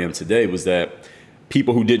to where I am today, was that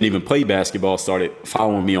people who didn't even play basketball started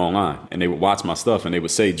following me online, and they would watch my stuff and they would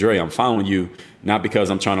say, Dre, I'm following you not because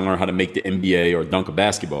I'm trying to learn how to make the NBA or dunk a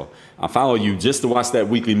basketball. I follow you just to watch that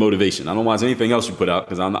weekly motivation. I don't watch anything else you put out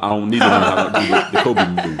because I don't need to learn how to do the Kobe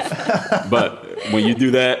move. But when you do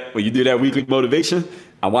that weekly motivation,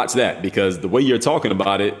 I watch that because the way you're talking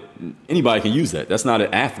about it, anybody can use that. That's not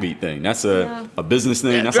an athlete thing. That's a business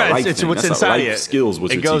thing. That's a life thing. What's that's inside life skills.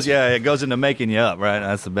 It goes into making you up, right?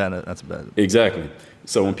 That's the bad. Exactly.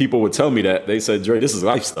 So when people would tell me that, they said, Dre, this is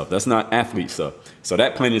life stuff. That's not athlete stuff. So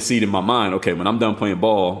that planted a seed in my mind. Okay, when I'm done playing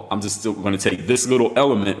ball, I'm just still going to take this little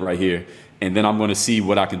element right here, and then I'm going to see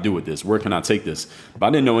what I can do with this. Where can I take this? But I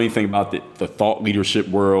didn't know anything about the thought leadership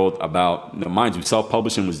world, about, mind you,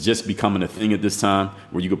 self-publishing was just becoming a thing at this time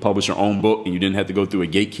where you could publish your own book and you didn't have to go through a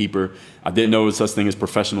gatekeeper. I didn't know there was such thing as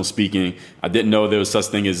professional speaking. I didn't know there was such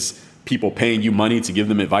thing as people paying you money to give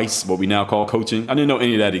them advice, what we now call coaching. I didn't know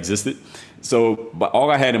any of that existed. So, but all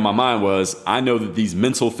I had in my mind was, I know that these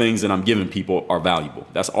mental things that I'm giving people are valuable.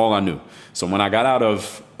 That's all I knew. So when I got out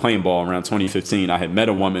of playing ball around 2015, I had met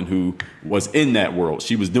a woman who was in that world.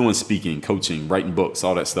 She was doing speaking, coaching, writing books,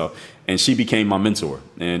 all that stuff. And she became my mentor.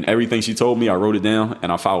 And everything she told me, I wrote it down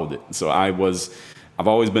and I followed it. So I've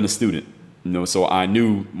always been a student. So I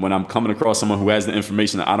knew when I'm coming across someone who has the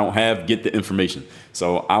information that I don't have, get the information.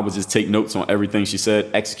 So I would just take notes on everything she said,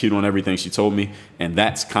 execute on everything she told me. And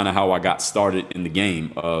that's kind of how I got started in the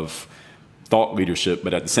game of thought leadership.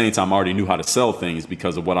 But at the same time, I already knew how to sell things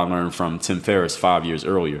because of what I learned from Tim Ferriss 5 years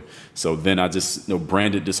earlier. So then I just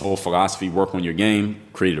branded this whole philosophy, work on your game,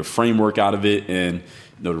 created a framework out of it, and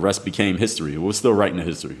the rest became history. We're still writing the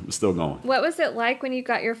history. We're still going. What was it like when you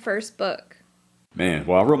got your first book? Man,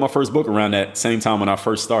 well, I wrote my first book around that same time when I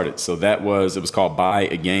first started. So it was called Buy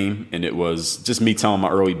a Game, and it was just me telling my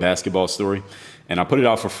early basketball story. And I put it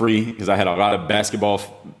out for free because I had a lot of basketball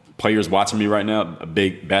players watching me right now, a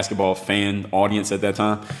big basketball fan audience at that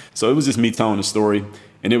time. So it was just me telling the story.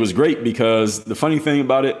 And it was great because the funny thing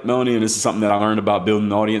about it, Melanie, and this is something that I learned about building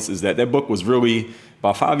an audience, is that book was really,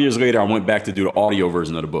 about 5 years later, I went back to do the audio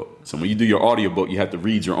version of the book. So when you do your audio book, you have to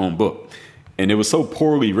read your own book. And it was so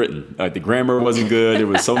poorly written. Like the grammar wasn't good. There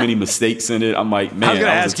was so many mistakes in it. I'm like, man,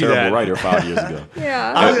 I was a terrible writer 5 years ago.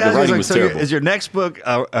 Yeah. The writing was terrible. Is your next book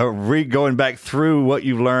going back through what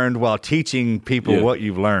you've learned while teaching people what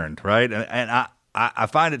you've learned, right? And I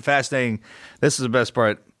find it fascinating. This is the best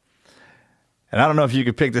part. And I don't know if you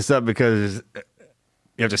could pick this up because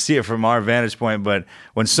you have to see it from our vantage point, but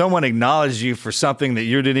when someone acknowledged you for something that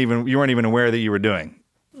you weren't even aware that you were doing.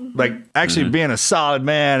 Like actually being a solid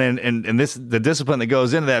man and the discipline that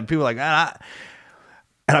goes into that. People are like,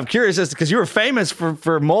 and I'm curious as to, because you were famous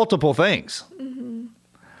for multiple things.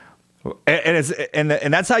 And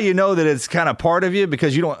that's how you know that it's kind of part of you,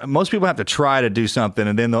 because most people have to try to do something,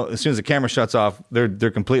 and then as soon as the camera shuts off,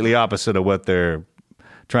 they're completely opposite of what they're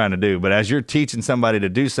trying to do. But as you're teaching somebody to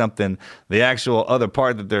do something, the actual other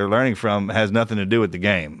part that they're learning from has nothing to do with the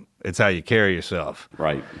game. It's how you carry yourself.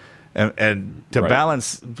 Right. And to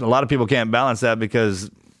balance, a lot of people can't balance that because,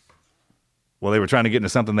 well, they were trying to get into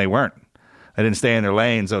something they weren't. They didn't stay in their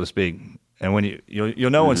lane, so to speak. And when you'll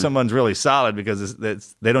know when someone's really solid because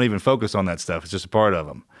they don't even focus on that stuff. It's just a part of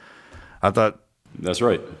them. I thought that's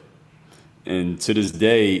right. And to this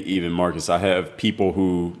day, even Marcus, I have people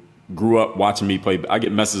who grew up watching me play. I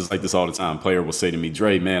get messages like this all the time. A player will say to me,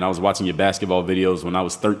 Dre, man, I was watching your basketball videos when I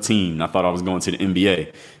was 13. I thought I was going to the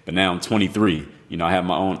NBA, but now I'm 23. You know, I have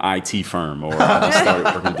my own IT firm, or I just started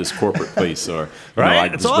working at this corporate place, or I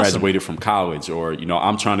just graduated from college, or,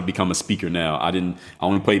 I'm trying to become a speaker now. I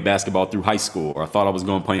only played basketball through high school, or I thought I was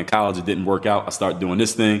going to play in college. It didn't work out. I started doing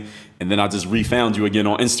this thing, and then I just refound you again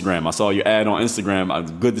on Instagram. I saw your ad on Instagram.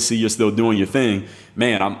 It's good to see you're still doing your thing.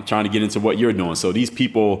 Man, I'm trying to get into what you're doing. So these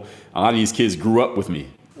people, a lot of these kids grew up with me.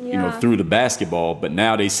 Through the basketball, but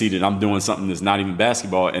now they see that I'm doing something that's not even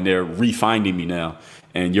basketball, and they're refinding me now.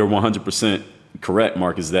 And you're 100% correct,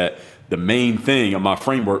 Mark, is that the main thing of my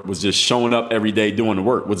framework was just showing up every day doing the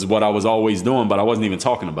work, which is what I was always doing, but I wasn't even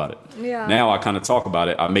talking about it. Yeah. Now I kind of talk about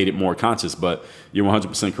it. I made it more conscious, but you're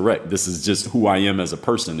 100% correct. This is just who I am as a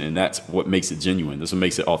person, and that's what makes it genuine. That's what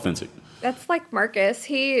makes it authentic. That's like Marcus.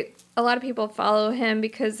 A lot of people follow him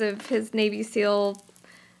because of his Navy SEAL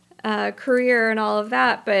career and all of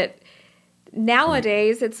that, but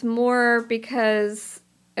nowadays it's more because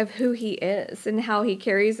of who he is and how he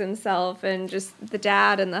carries himself and just the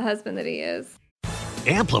dad and the husband that he is.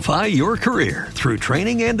 Amplify your career through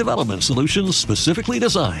training and development solutions specifically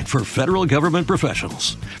designed for federal government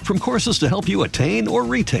professionals. From courses to help you attain or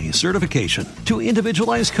retain certification, to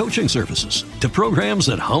individualized coaching services, to programs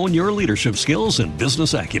that hone your leadership skills and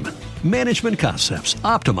business acumen, Management Concepts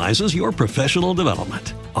optimizes your professional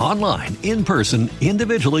development. Online, in person,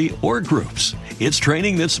 individually, or groups, it's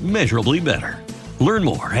training that's measurably better. Learn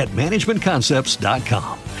more at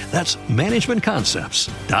managementconcepts.com. That's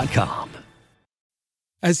managementconcepts.com.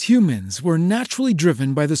 As humans, we're naturally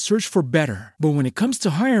driven by the search for better. But when it comes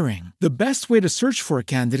to hiring, the best way to search for a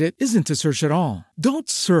candidate isn't to search at all. Don't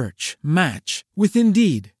search, match with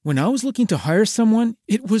Indeed. When I was looking to hire someone,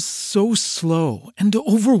 it was so slow and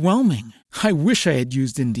overwhelming. I wish I had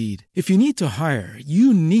used Indeed. If you need to hire,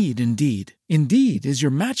 you need Indeed. Indeed is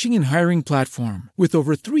your matching and hiring platform with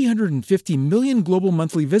over 350 million global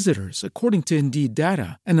monthly visitors, according to Indeed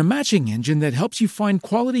data, and a matching engine that helps you find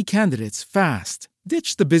quality candidates fast.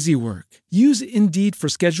 Ditch the busy work. Use Indeed for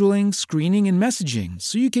scheduling, screening, and messaging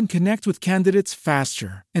so you can connect with candidates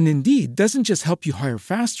faster. And Indeed doesn't just help you hire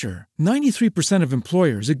faster. 93% of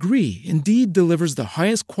employers agree Indeed delivers the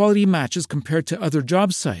highest quality matches compared to other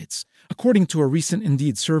job sites, according to a recent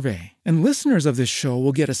Indeed survey. And listeners of this show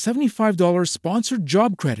will get a $75 sponsored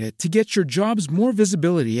job credit to get your jobs more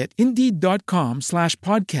visibility at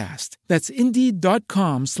Indeed.com/podcast. That's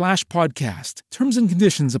Indeed.com/podcast. Terms and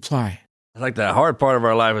conditions apply. I like the hard part of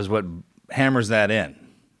our life is what hammers that in.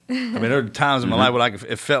 I mean, there are times in my life where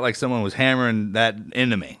it felt like someone was hammering that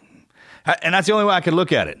into me. And that's the only way I could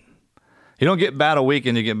look at it. You don't get battle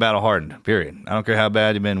weakened, you get battle hardened, period. I don't care how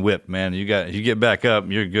bad you've been whipped, man. You get back up,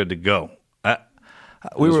 you're good to go.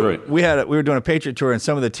 We were doing a Patriot tour, and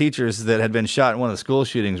some of the teachers that had been shot in one of the school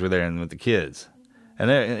shootings were there with the kids. And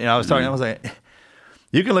I was talking, I was like,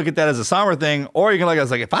 you can look at that as a somber thing, or you can look at it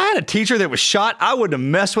as like, if I had a teacher that was shot, I wouldn't have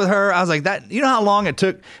messed with her. I was like, that. You know how long it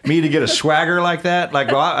took me to get a swagger like that? Like,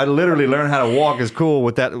 I literally learned how to walk as cool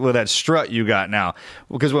with that strut you got now.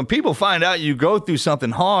 Because when people find out you go through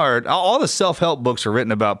something hard, all the self-help books are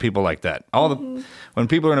written about people like that. When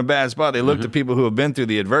people are in a bad spot, they look to people who have been through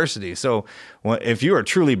the adversity. So if you are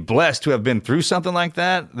truly blessed to have been through something like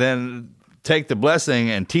that, then take the blessing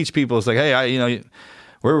and teach people. It's like, hey,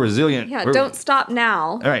 we're resilient. Yeah, don't stop now.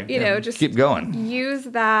 All right. Just keep going. Use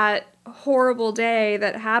that horrible day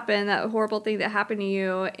that happened, that horrible thing that happened to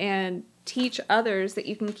you, and teach others that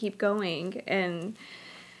you can keep going. And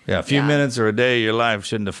a few minutes or a day of your life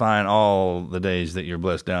shouldn't define all the days that you're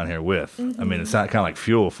blessed down here with. I mean, it's not kind of like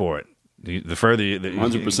fuel for it. The further you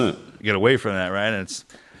 100% get away from that, right? And it's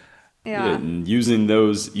and using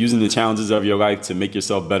the challenges of your life to make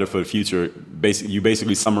yourself better for the future. You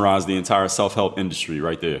basically summarize the entire self-help industry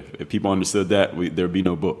right there. If people understood that, there'd be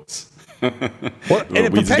no books. And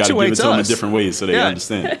it we just got to give it to them in us. different ways so they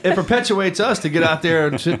understand. It perpetuates us to get out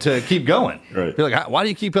there to keep going. Right. Be like, why do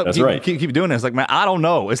you keep up? That's keep doing this? Like, man, I don't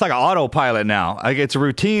know. It's like an autopilot now. Like, it's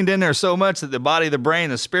routined in there so much that the body, the brain,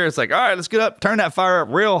 the spirit's like, all right, let's get up, turn that fire up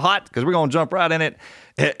real hot because we're gonna jump right in it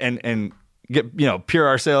and get pure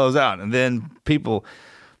ourselves out. And then people,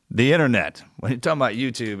 the internet. When you're talking about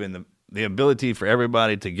YouTube and the ability for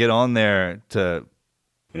everybody to get on there to.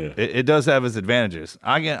 Yeah. It does have its advantages.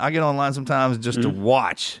 I get online sometimes just to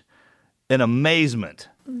watch in amazement.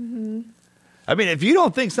 Mm-hmm. I mean, if you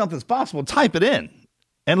don't think something's possible, type it in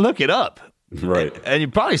and look it up. Right. And you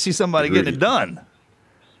probably see somebody getting it done.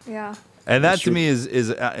 Yeah. And that to me is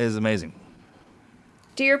amazing.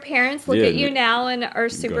 Do your parents look at you now and are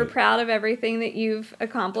super proud of everything that you've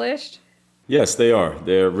accomplished? Yes, they are.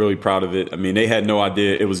 They're really proud of it. I mean, they had no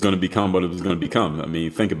idea it was going to become what it was going to become. I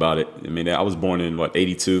mean, think about it. I mean, I was born in,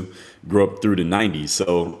 82, grew up through the 90s.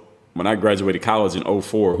 So when I graduated college in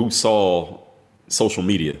 04, who saw social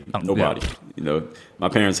media? Nobody. Yeah. My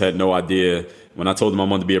parents had no idea. When I told them I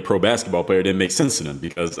wanted to be a pro basketball player, it didn't make sense to them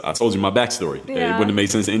because I told you my backstory. Yeah. It wouldn't have made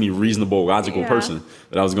sense to any reasonable, logical person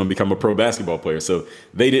that I was going to become a pro basketball player. So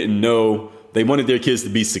they didn't know. They wanted their kids to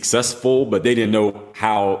be successful, but they didn't know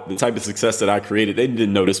how the type of success that I created. They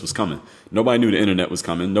didn't know this was coming. Nobody knew the internet was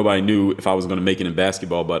coming. Nobody knew if I was going to make it in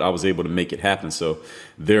basketball, but I was able to make it happen. So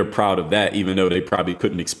they're proud of that, even though they probably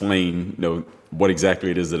couldn't explain, what exactly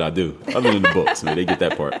it is that I do, other than the books. I mean, they get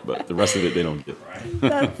that part, but the rest of it they don't get.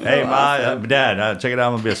 Hey, Dad, check it out.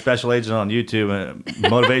 I'm gonna be a special agent on YouTube,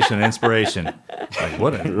 motivation and inspiration. Like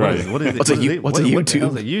what is What's a YouTube? What's a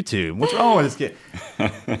YouTube? What's wrong with this kid?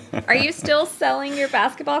 Are you still selling your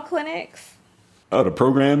basketball clinics? Oh, the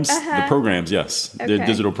programs? The programs, yes. Okay. They're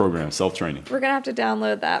digital programs, self-training. We're going to have to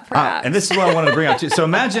download that perhaps. And this is what I wanted to bring up too. So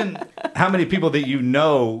imagine how many people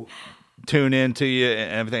that tune in to you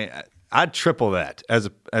and everything. I'd triple that as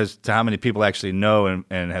to how many people actually know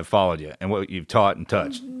and have followed you and what you've taught and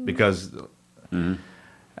touched. Because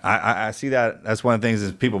I see that. That's one of the things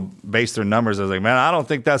is people base their numbers. I was like, man, I don't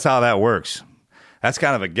think that's how that works. That's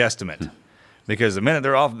kind of a guesstimate. Because the minute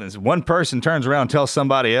they're off, one person turns around and tells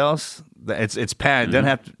somebody else, it's pad. Doesn't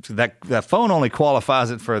have to, that phone only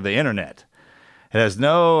qualifies it for the internet. It has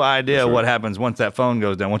no idea what happens once that phone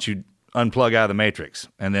goes down. Once you unplug out of the matrix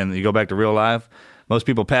and then you go back to real life. Most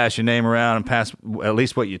people pass your name around and pass at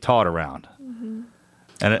least what you taught around.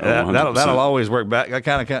 And that'll always work back. That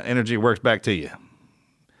kind of energy works back to you.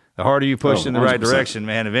 The harder you push in the right direction,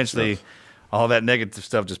 man, eventually all that negative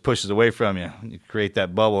stuff just pushes away from you. You create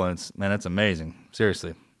that bubble, and that's amazing.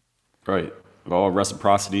 Seriously. Right. Law of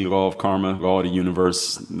reciprocity, law of karma, law of the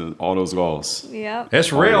universe, all those laws. Yep.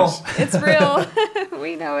 It's real. It's real.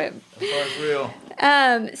 We know it. It's real.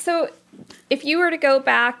 So if you were to go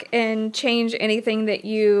back and change anything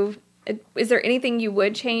is there anything you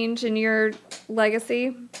would change in your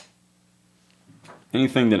legacy?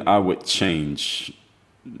 Anything that I would change?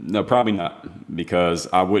 No, probably not. Because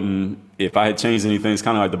I wouldn't, if I had changed anything, it's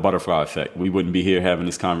kind of like the butterfly effect. We wouldn't be here having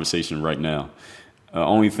this conversation right now.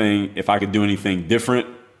 Only thing, if I could do anything different,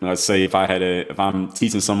 let's say if I'm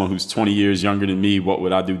teaching someone who's 20 years younger than me, what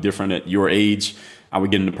would I do different at your age? I would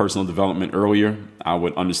get into personal development earlier. I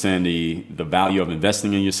would understand the value of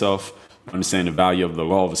investing in yourself, understand the value of the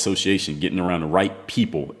law of association. Getting around the right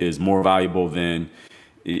people is even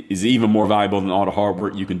more valuable than all the hard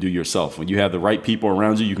work you can do yourself. When you have the right people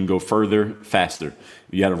around you, you can go further, faster.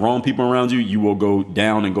 If you have the wrong people around you, you will go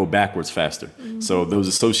down and go backwards faster. So those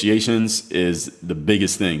associations is the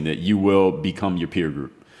biggest thing, that you will become your peer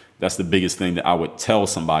group. That's the biggest thing that I would tell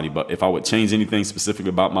somebody. But if I would change anything specific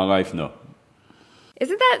about my life, no.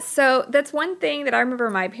 Isn't that so? That's one thing that I remember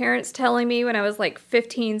my parents telling me when I was like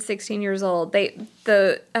 15, 16 years old.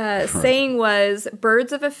 The saying was,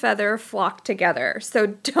 birds of a feather flock together. So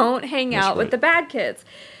don't hang out with the bad kids.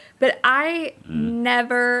 But I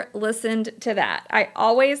never listened to that. I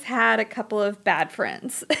always had a couple of bad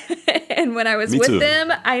friends. And when I was with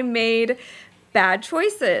them, I made bad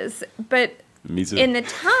choices. But in the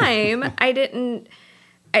time, I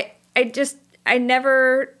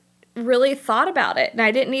never really thought about it. And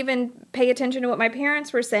I didn't even pay attention to what my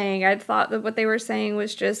parents were saying. I thought that what they were saying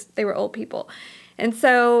was just they were old people. And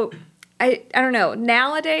so I don't know.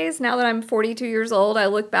 Nowadays, now that I'm 42 years old, I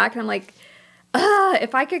look back and I'm like,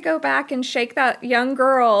 if I could go back and shake that young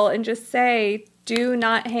girl and just say, do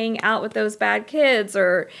not hang out with those bad kids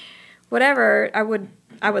or whatever, I would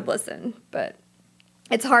listen. But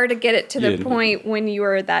it's hard to get it to the point when you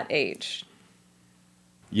are that age.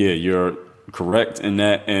 Yeah, you're correct in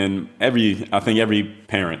that. And I think every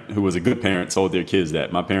parent who was a good parent told their kids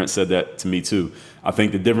that. My parents said that to me too. I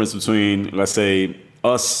think the difference between, let's say,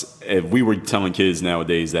 us, if we were telling kids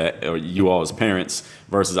nowadays that, or you all as parents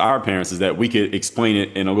versus our parents, is that we could explain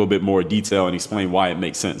it in a little bit more detail and explain why it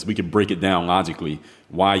makes sense. We could break it down logically,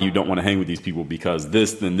 why you don't want to hang with these people because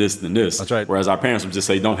this, then this, then this. That's right. Whereas our parents would just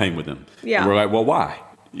say, don't hang with them. Yeah. And we're like, well, why?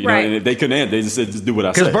 You know, and if they couldn't answer, they just said, just do what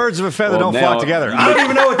I said. Because birds of a feather don't flock together. I don't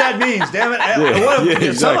even know what that means, damn it.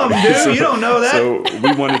 Exactly. Some of them do. You don't know that. So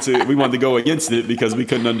we wanted to go against it because we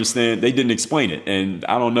couldn't understand. They didn't explain it. And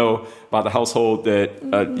I don't know about the household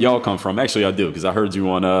that y'all come from. Actually, I do, because I heard you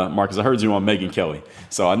on, Marcus, I heard you on Megyn Kelly.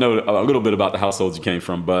 So I know a little bit about the household you came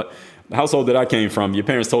from. But the household that I came from, your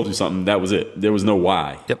parents told you something, that was it. There was no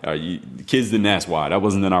why. Yep. The kids didn't ask why. That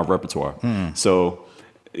wasn't in our repertoire. So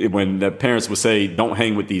when the parents would say, don't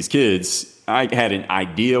hang with these kids, I had an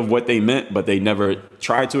idea of what they meant, but they never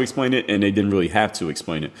tried to explain it, and they didn't really have to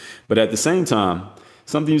explain it. But at the same time,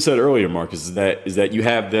 something you said earlier, Marcus, is that you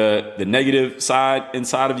have the negative side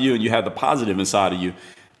inside of you and you have the positive inside of you.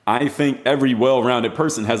 I think every well-rounded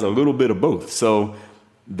person has a little bit of both. So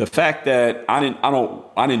the fact that I didn't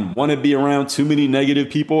want to be around too many negative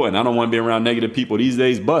people, and I don't want to be around negative people these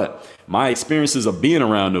days, but my experiences of being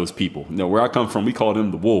around those people, where I come from, we call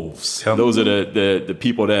them the wolves. Yep. Those are the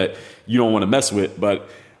people that you don't want to mess with. But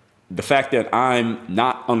the fact that I'm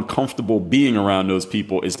not uncomfortable being around those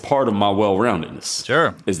people is part of my well-roundedness.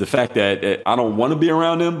 Sure. Is the fact that I don't want to be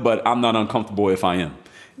around them, but I'm not uncomfortable if I am.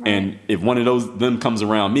 Right. And if one of them comes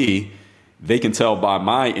around me, they can tell by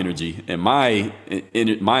my energy and my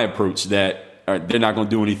approach that they're not going to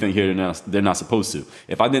do anything here they're not supposed to.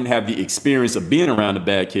 If I didn't have the experience of being around the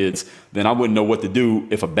bad kids, then I wouldn't know what to do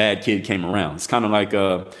if a bad kid came around. It's kind of like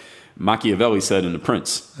Machiavelli said in The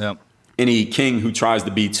Prince. Yep. Any king who tries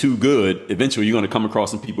to be too good, eventually you're going to come across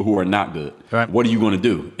some people who are not good. Right. What are you going to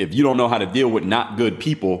do? If you don't know how to deal with not good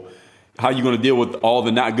people, how are you going to deal with all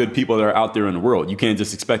the not good people that are out there in the world? You can't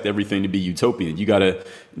just expect everything to be utopian. You got to,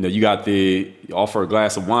 you got the offer a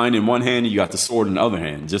glass of wine in one hand, and you got the sword in the other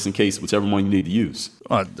hand, just in case whichever one you need to use.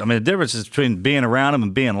 Well, I mean, the difference is between being around them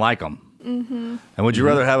and being like them. Mm-hmm. And would you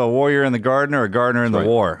rather have a warrior in the garden or a gardener in the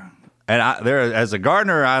war? And as a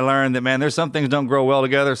gardener, I learned that, man, there's some things don't grow well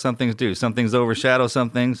together, some things do. Some things overshadow some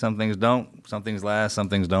things don't. Some things last, some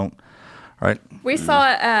things don't. Right. We saw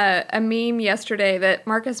a meme yesterday that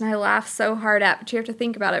Marcus and I laughed so hard at, but you have to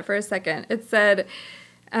think about it for a second. It said,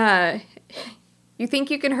 you think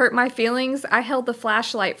you can hurt my feelings? I held the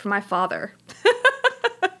flashlight for my father.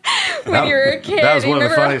 When you were a kid, that was one of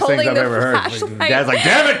the funniest things I've ever heard. Dad's like,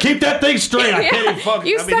 damn it, keep that thing straight. I can't even fucking.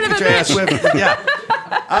 You son of a bitch. Yeah.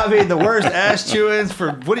 I mean, the worst ass chewings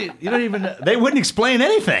for what do you don't even. They wouldn't explain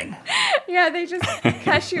anything. Yeah, they just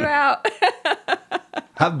cuss you out.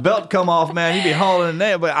 Have belt come off, man. You'd be hauling in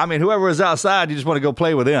there. But I mean, whoever was outside, you just want to go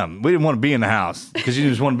play with them. We didn't want to be in the house because you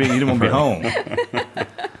didn't want to be home.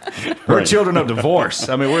 We're children of divorce.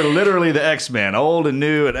 I mean, we're literally the X-Men, old and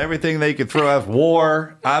new, and everything they could throw at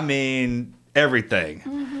war. I mean, everything.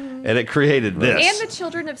 Mm-hmm. And it created this. And the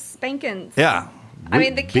children of spankings. Yeah. I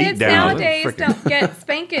mean, the kids nowadays don't get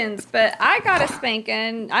spankings, but I got a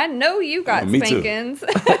spanking. I know you got spankings.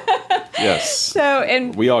 Yes.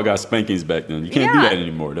 So we all got spankings back then. You can't do that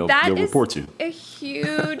anymore. They'll report you. A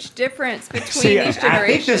huge difference between these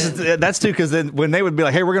generations. I think that's too, because then when they would be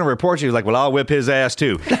like, "Hey, we're going to report you," like, "Well, I'll whip his ass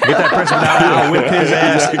too." Get that principal down, I'll whip his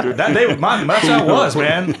ass. That's how it was,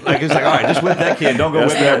 man. Like it's like, all right, just whip that kid. Don't go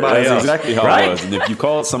whip everybody else. That's exactly how it was. And if you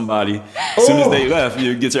called somebody, as soon as they left,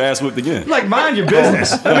 you get your ass whipped again. Like, mind your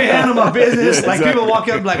business. Let me handle my business. Like people walk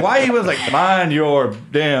up like, "Why?" He was like, "Mind your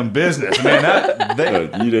damn business." Man,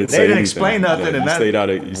 you didn't explain nothing, and you stayed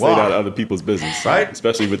out of other people's business, right?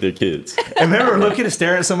 Especially with their kids. And remember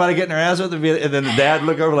staring at somebody getting their ass whipped, and then the dad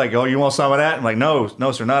look over like, "Oh, you want some of that?" I'm like, "No,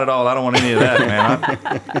 sir, not at all. I don't want any of that,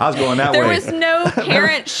 man." I was going that way. There was no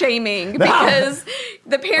parent shaming because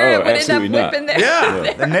the parent would end up whipping their.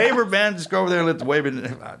 Yeah, the neighbor man just go over there and let the wave.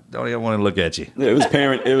 I don't even want to look at you. Yeah, it was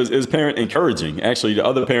parent. It was parent encouraging. Actually, the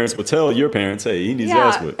other parents would tell your parents, "Hey, he needs his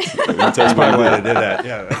ass whipped." That's probably why they did that.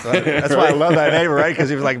 Yeah, that's why I love that neighbor, right? Because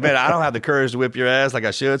he was like, "Man, I don't have the courage to whip your ass like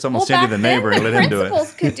I should, so I'm gonna send you the neighbor and let him do it."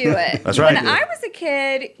 Principals could do it. That's right. When I was a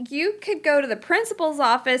kid, you could go to the principal's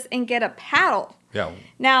office and get a paddle. Yeah.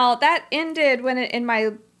 Now that ended in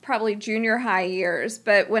my probably junior high years,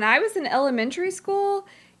 but when I was in elementary school,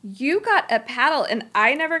 you got a paddle, and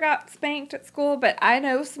I never got spanked at school, but I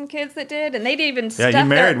know some kids that did, and they'd even stuff you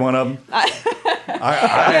married one of them.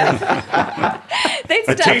 They'd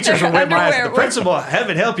the teachers would whip my ass. The with. principal,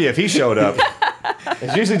 heaven help you if he showed up.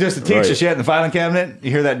 It's usually just the teacher. Right. She had in the filing cabinet. You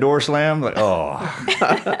hear that door slam, like, oh.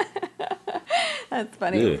 That's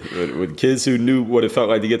funny. Yeah, with kids who knew what it felt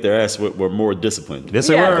like to get their ass whipped were more disciplined. Yes,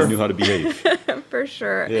 they were. They knew how to behave. For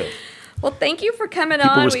sure. Yeah. Well, thank you for coming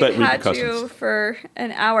on. We've had you for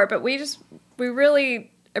an hour, but we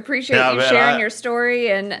really appreciate you sharing your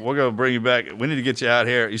story. And we're going to bring you back. We need to get you out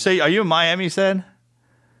here. You say, are you in Miami, you said?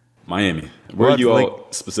 Miami. Where are you all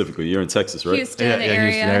specifically? You're in Texas, right? Houston area.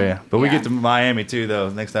 Houston area. But we get to Miami too, though,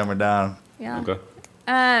 next time we're down. Yeah. Okay.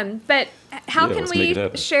 But how can we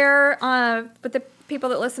share with the people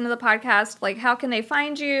that listen to the podcast? Like, how can they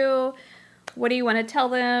find you? What do you want to tell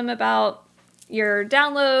them about your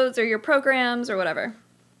downloads or your programs or whatever?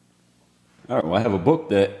 All right. Well, I have a book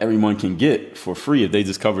that everyone can get for free if they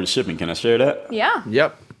just cover the shipping. Can I share that? Yeah.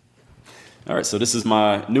 Yep. All right, so this is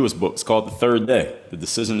my newest book. It's called The Third Day, The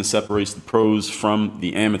Decision That Separates the Pros from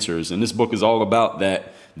the Amateurs. And this book is all about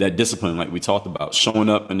that discipline, like we talked about, showing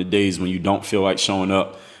up in the days when you don't feel like showing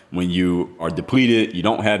up, when you are depleted, you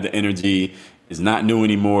don't have the energy, it's not new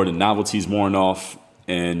anymore, the novelty's worn off,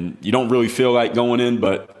 and you don't really feel like going in,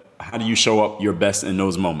 but how do you show up your best in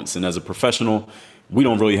those moments? And as a professional, we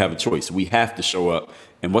don't really have a choice. We have to show up.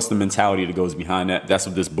 And what's the mentality that goes behind that? That's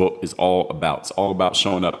what this book is all about. It's all about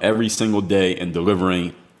showing up every single day and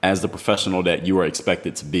delivering as the professional that you are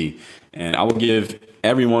expected to be. And I will give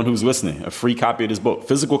everyone who's listening a free copy of this book,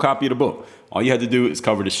 physical copy of the book. All you have to do is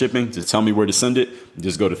cover the shipping. Just tell me where to send it.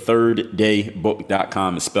 Just go to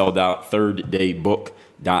thirddaybook.com. It's spelled out,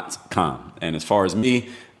 thirddaybook.com. And as far as me,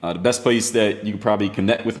 the best place that you can probably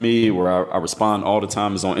connect with me, where I respond all the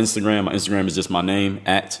time, is on Instagram. My Instagram is just my name,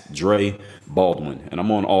 @Dre Baldwin. And I'm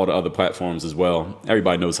on all the other platforms as well.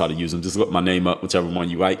 Everybody knows how to use them. Just look my name up, whichever one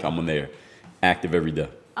you like. I'm on there, active every day.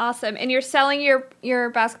 Awesome. And you're selling your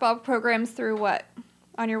basketball programs through what?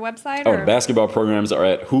 On your website? Oh, the basketball programs are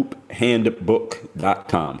at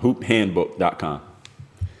hoophandbook.com. Hoophandbook.com.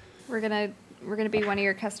 We're gonna be one of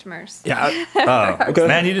your customers. Yeah. Okay.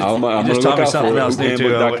 Man, you just taught me something else new too.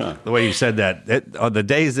 The way you said that. The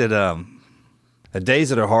days that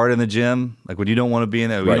are hard in the gym, like when you don't want to be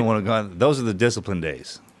in it, you don't want to go. Those are the discipline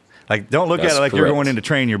days. Like, don't look at it like you're going in to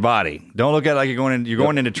train your body. Don't look at it like you're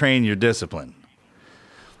going in to train your discipline.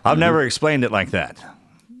 I've never explained it like that,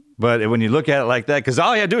 but when you look at it like that, because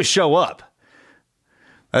all you have to do is show up.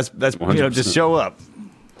 That's 100%. Just show up.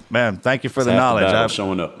 Man, thank you for the knowledge.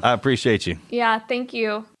 Showing up. I appreciate you. Yeah, thank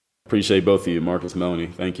you. Appreciate both of you, Marcus, Melanie.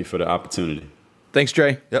 Thank you for the opportunity. Thanks,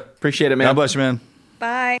 Dre. Yep. Appreciate it, man. God bless you, man.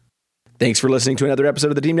 Bye. Thanks for listening to another episode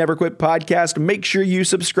of the Team Never Quit podcast. Make sure you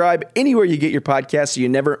subscribe anywhere you get your podcast so you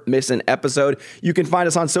never miss an episode. You can find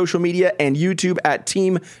us on social media and YouTube at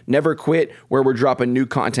Team Never Quit, where we're dropping new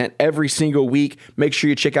content every single week. Make sure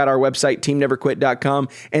you check out our website, teamneverquit.com.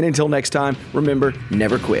 And until next time, remember,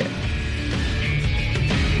 never quit.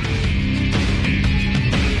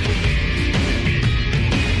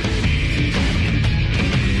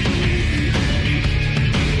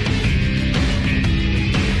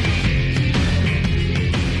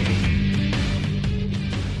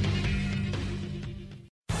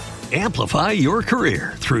 Amplify your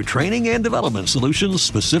career through training and development solutions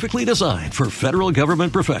specifically designed for federal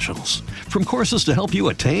government professionals. From courses to help you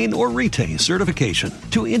attain or retain certification,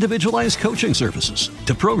 to individualized coaching services,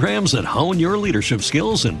 to programs that hone your leadership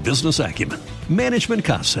skills and business acumen, Management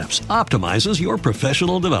Concepts optimizes your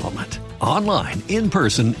professional development. Online, in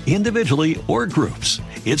person, individually, or groups,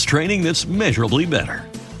 it's training that's measurably better.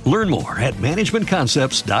 Learn more at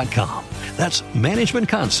managementconcepts.com. That's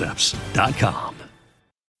managementconcepts.com.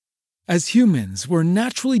 As humans, we're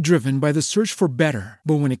naturally driven by the search for better.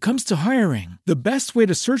 But when it comes to hiring, the best way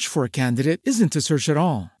to search for a candidate isn't to search at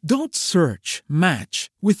all. Don't search, match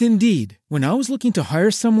with Indeed. When I was looking to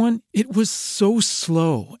hire someone, it was so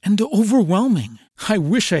slow and overwhelming. I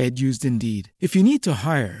wish I had used Indeed. If you need to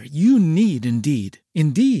hire, you need Indeed.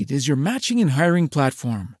 Indeed is your matching and hiring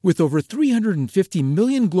platform with over 350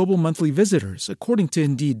 million global monthly visitors, according to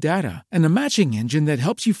Indeed data, and a matching engine that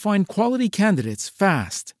helps you find quality candidates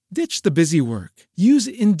fast. Ditch the busy work. Use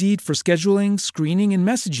Indeed for scheduling, screening, and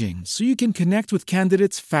messaging so you can connect with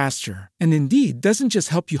candidates faster. And Indeed doesn't just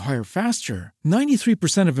help you hire faster.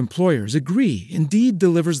 93% of employers agree Indeed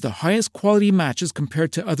delivers the highest quality matches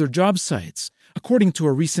compared to other job sites, according to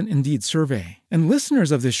a recent Indeed survey. And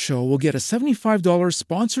listeners of this show will get a $75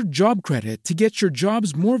 sponsored job credit to get your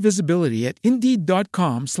jobs more visibility at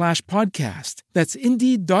Indeed.com/podcast. That's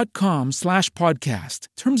Indeed.com/podcast.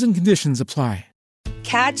 Terms and conditions apply.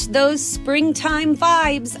 Catch those springtime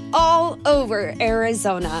vibes all over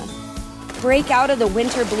Arizona. Break out of the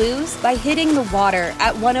winter blues by hitting the water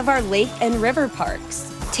at one of our lake and river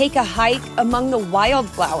parks. Take a hike among the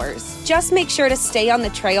wildflowers. Just make sure to stay on the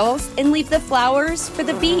trails and leave the flowers for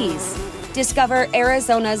the bees. Discover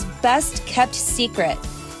Arizona's best kept secret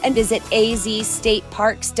and visit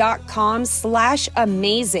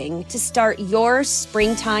azstateparks.com/amazing to start your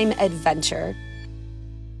springtime adventure.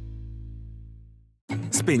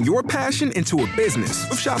 Spin your passion into a business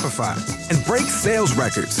with Shopify and break sales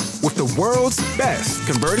records with the world's best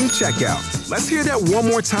converting checkout. Let's hear that one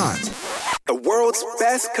more time. The world's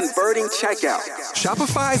best converting checkout.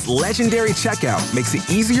 Shopify's legendary checkout makes it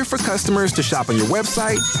easier for customers to shop on your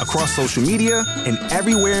website, across social media, and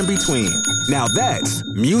everywhere in between. Now that's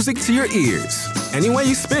music to your ears. Any way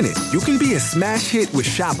you spin it, you can be a smash hit with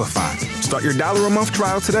Shopify. Start your $1 a month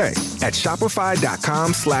trial today at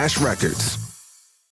shopify.com/records.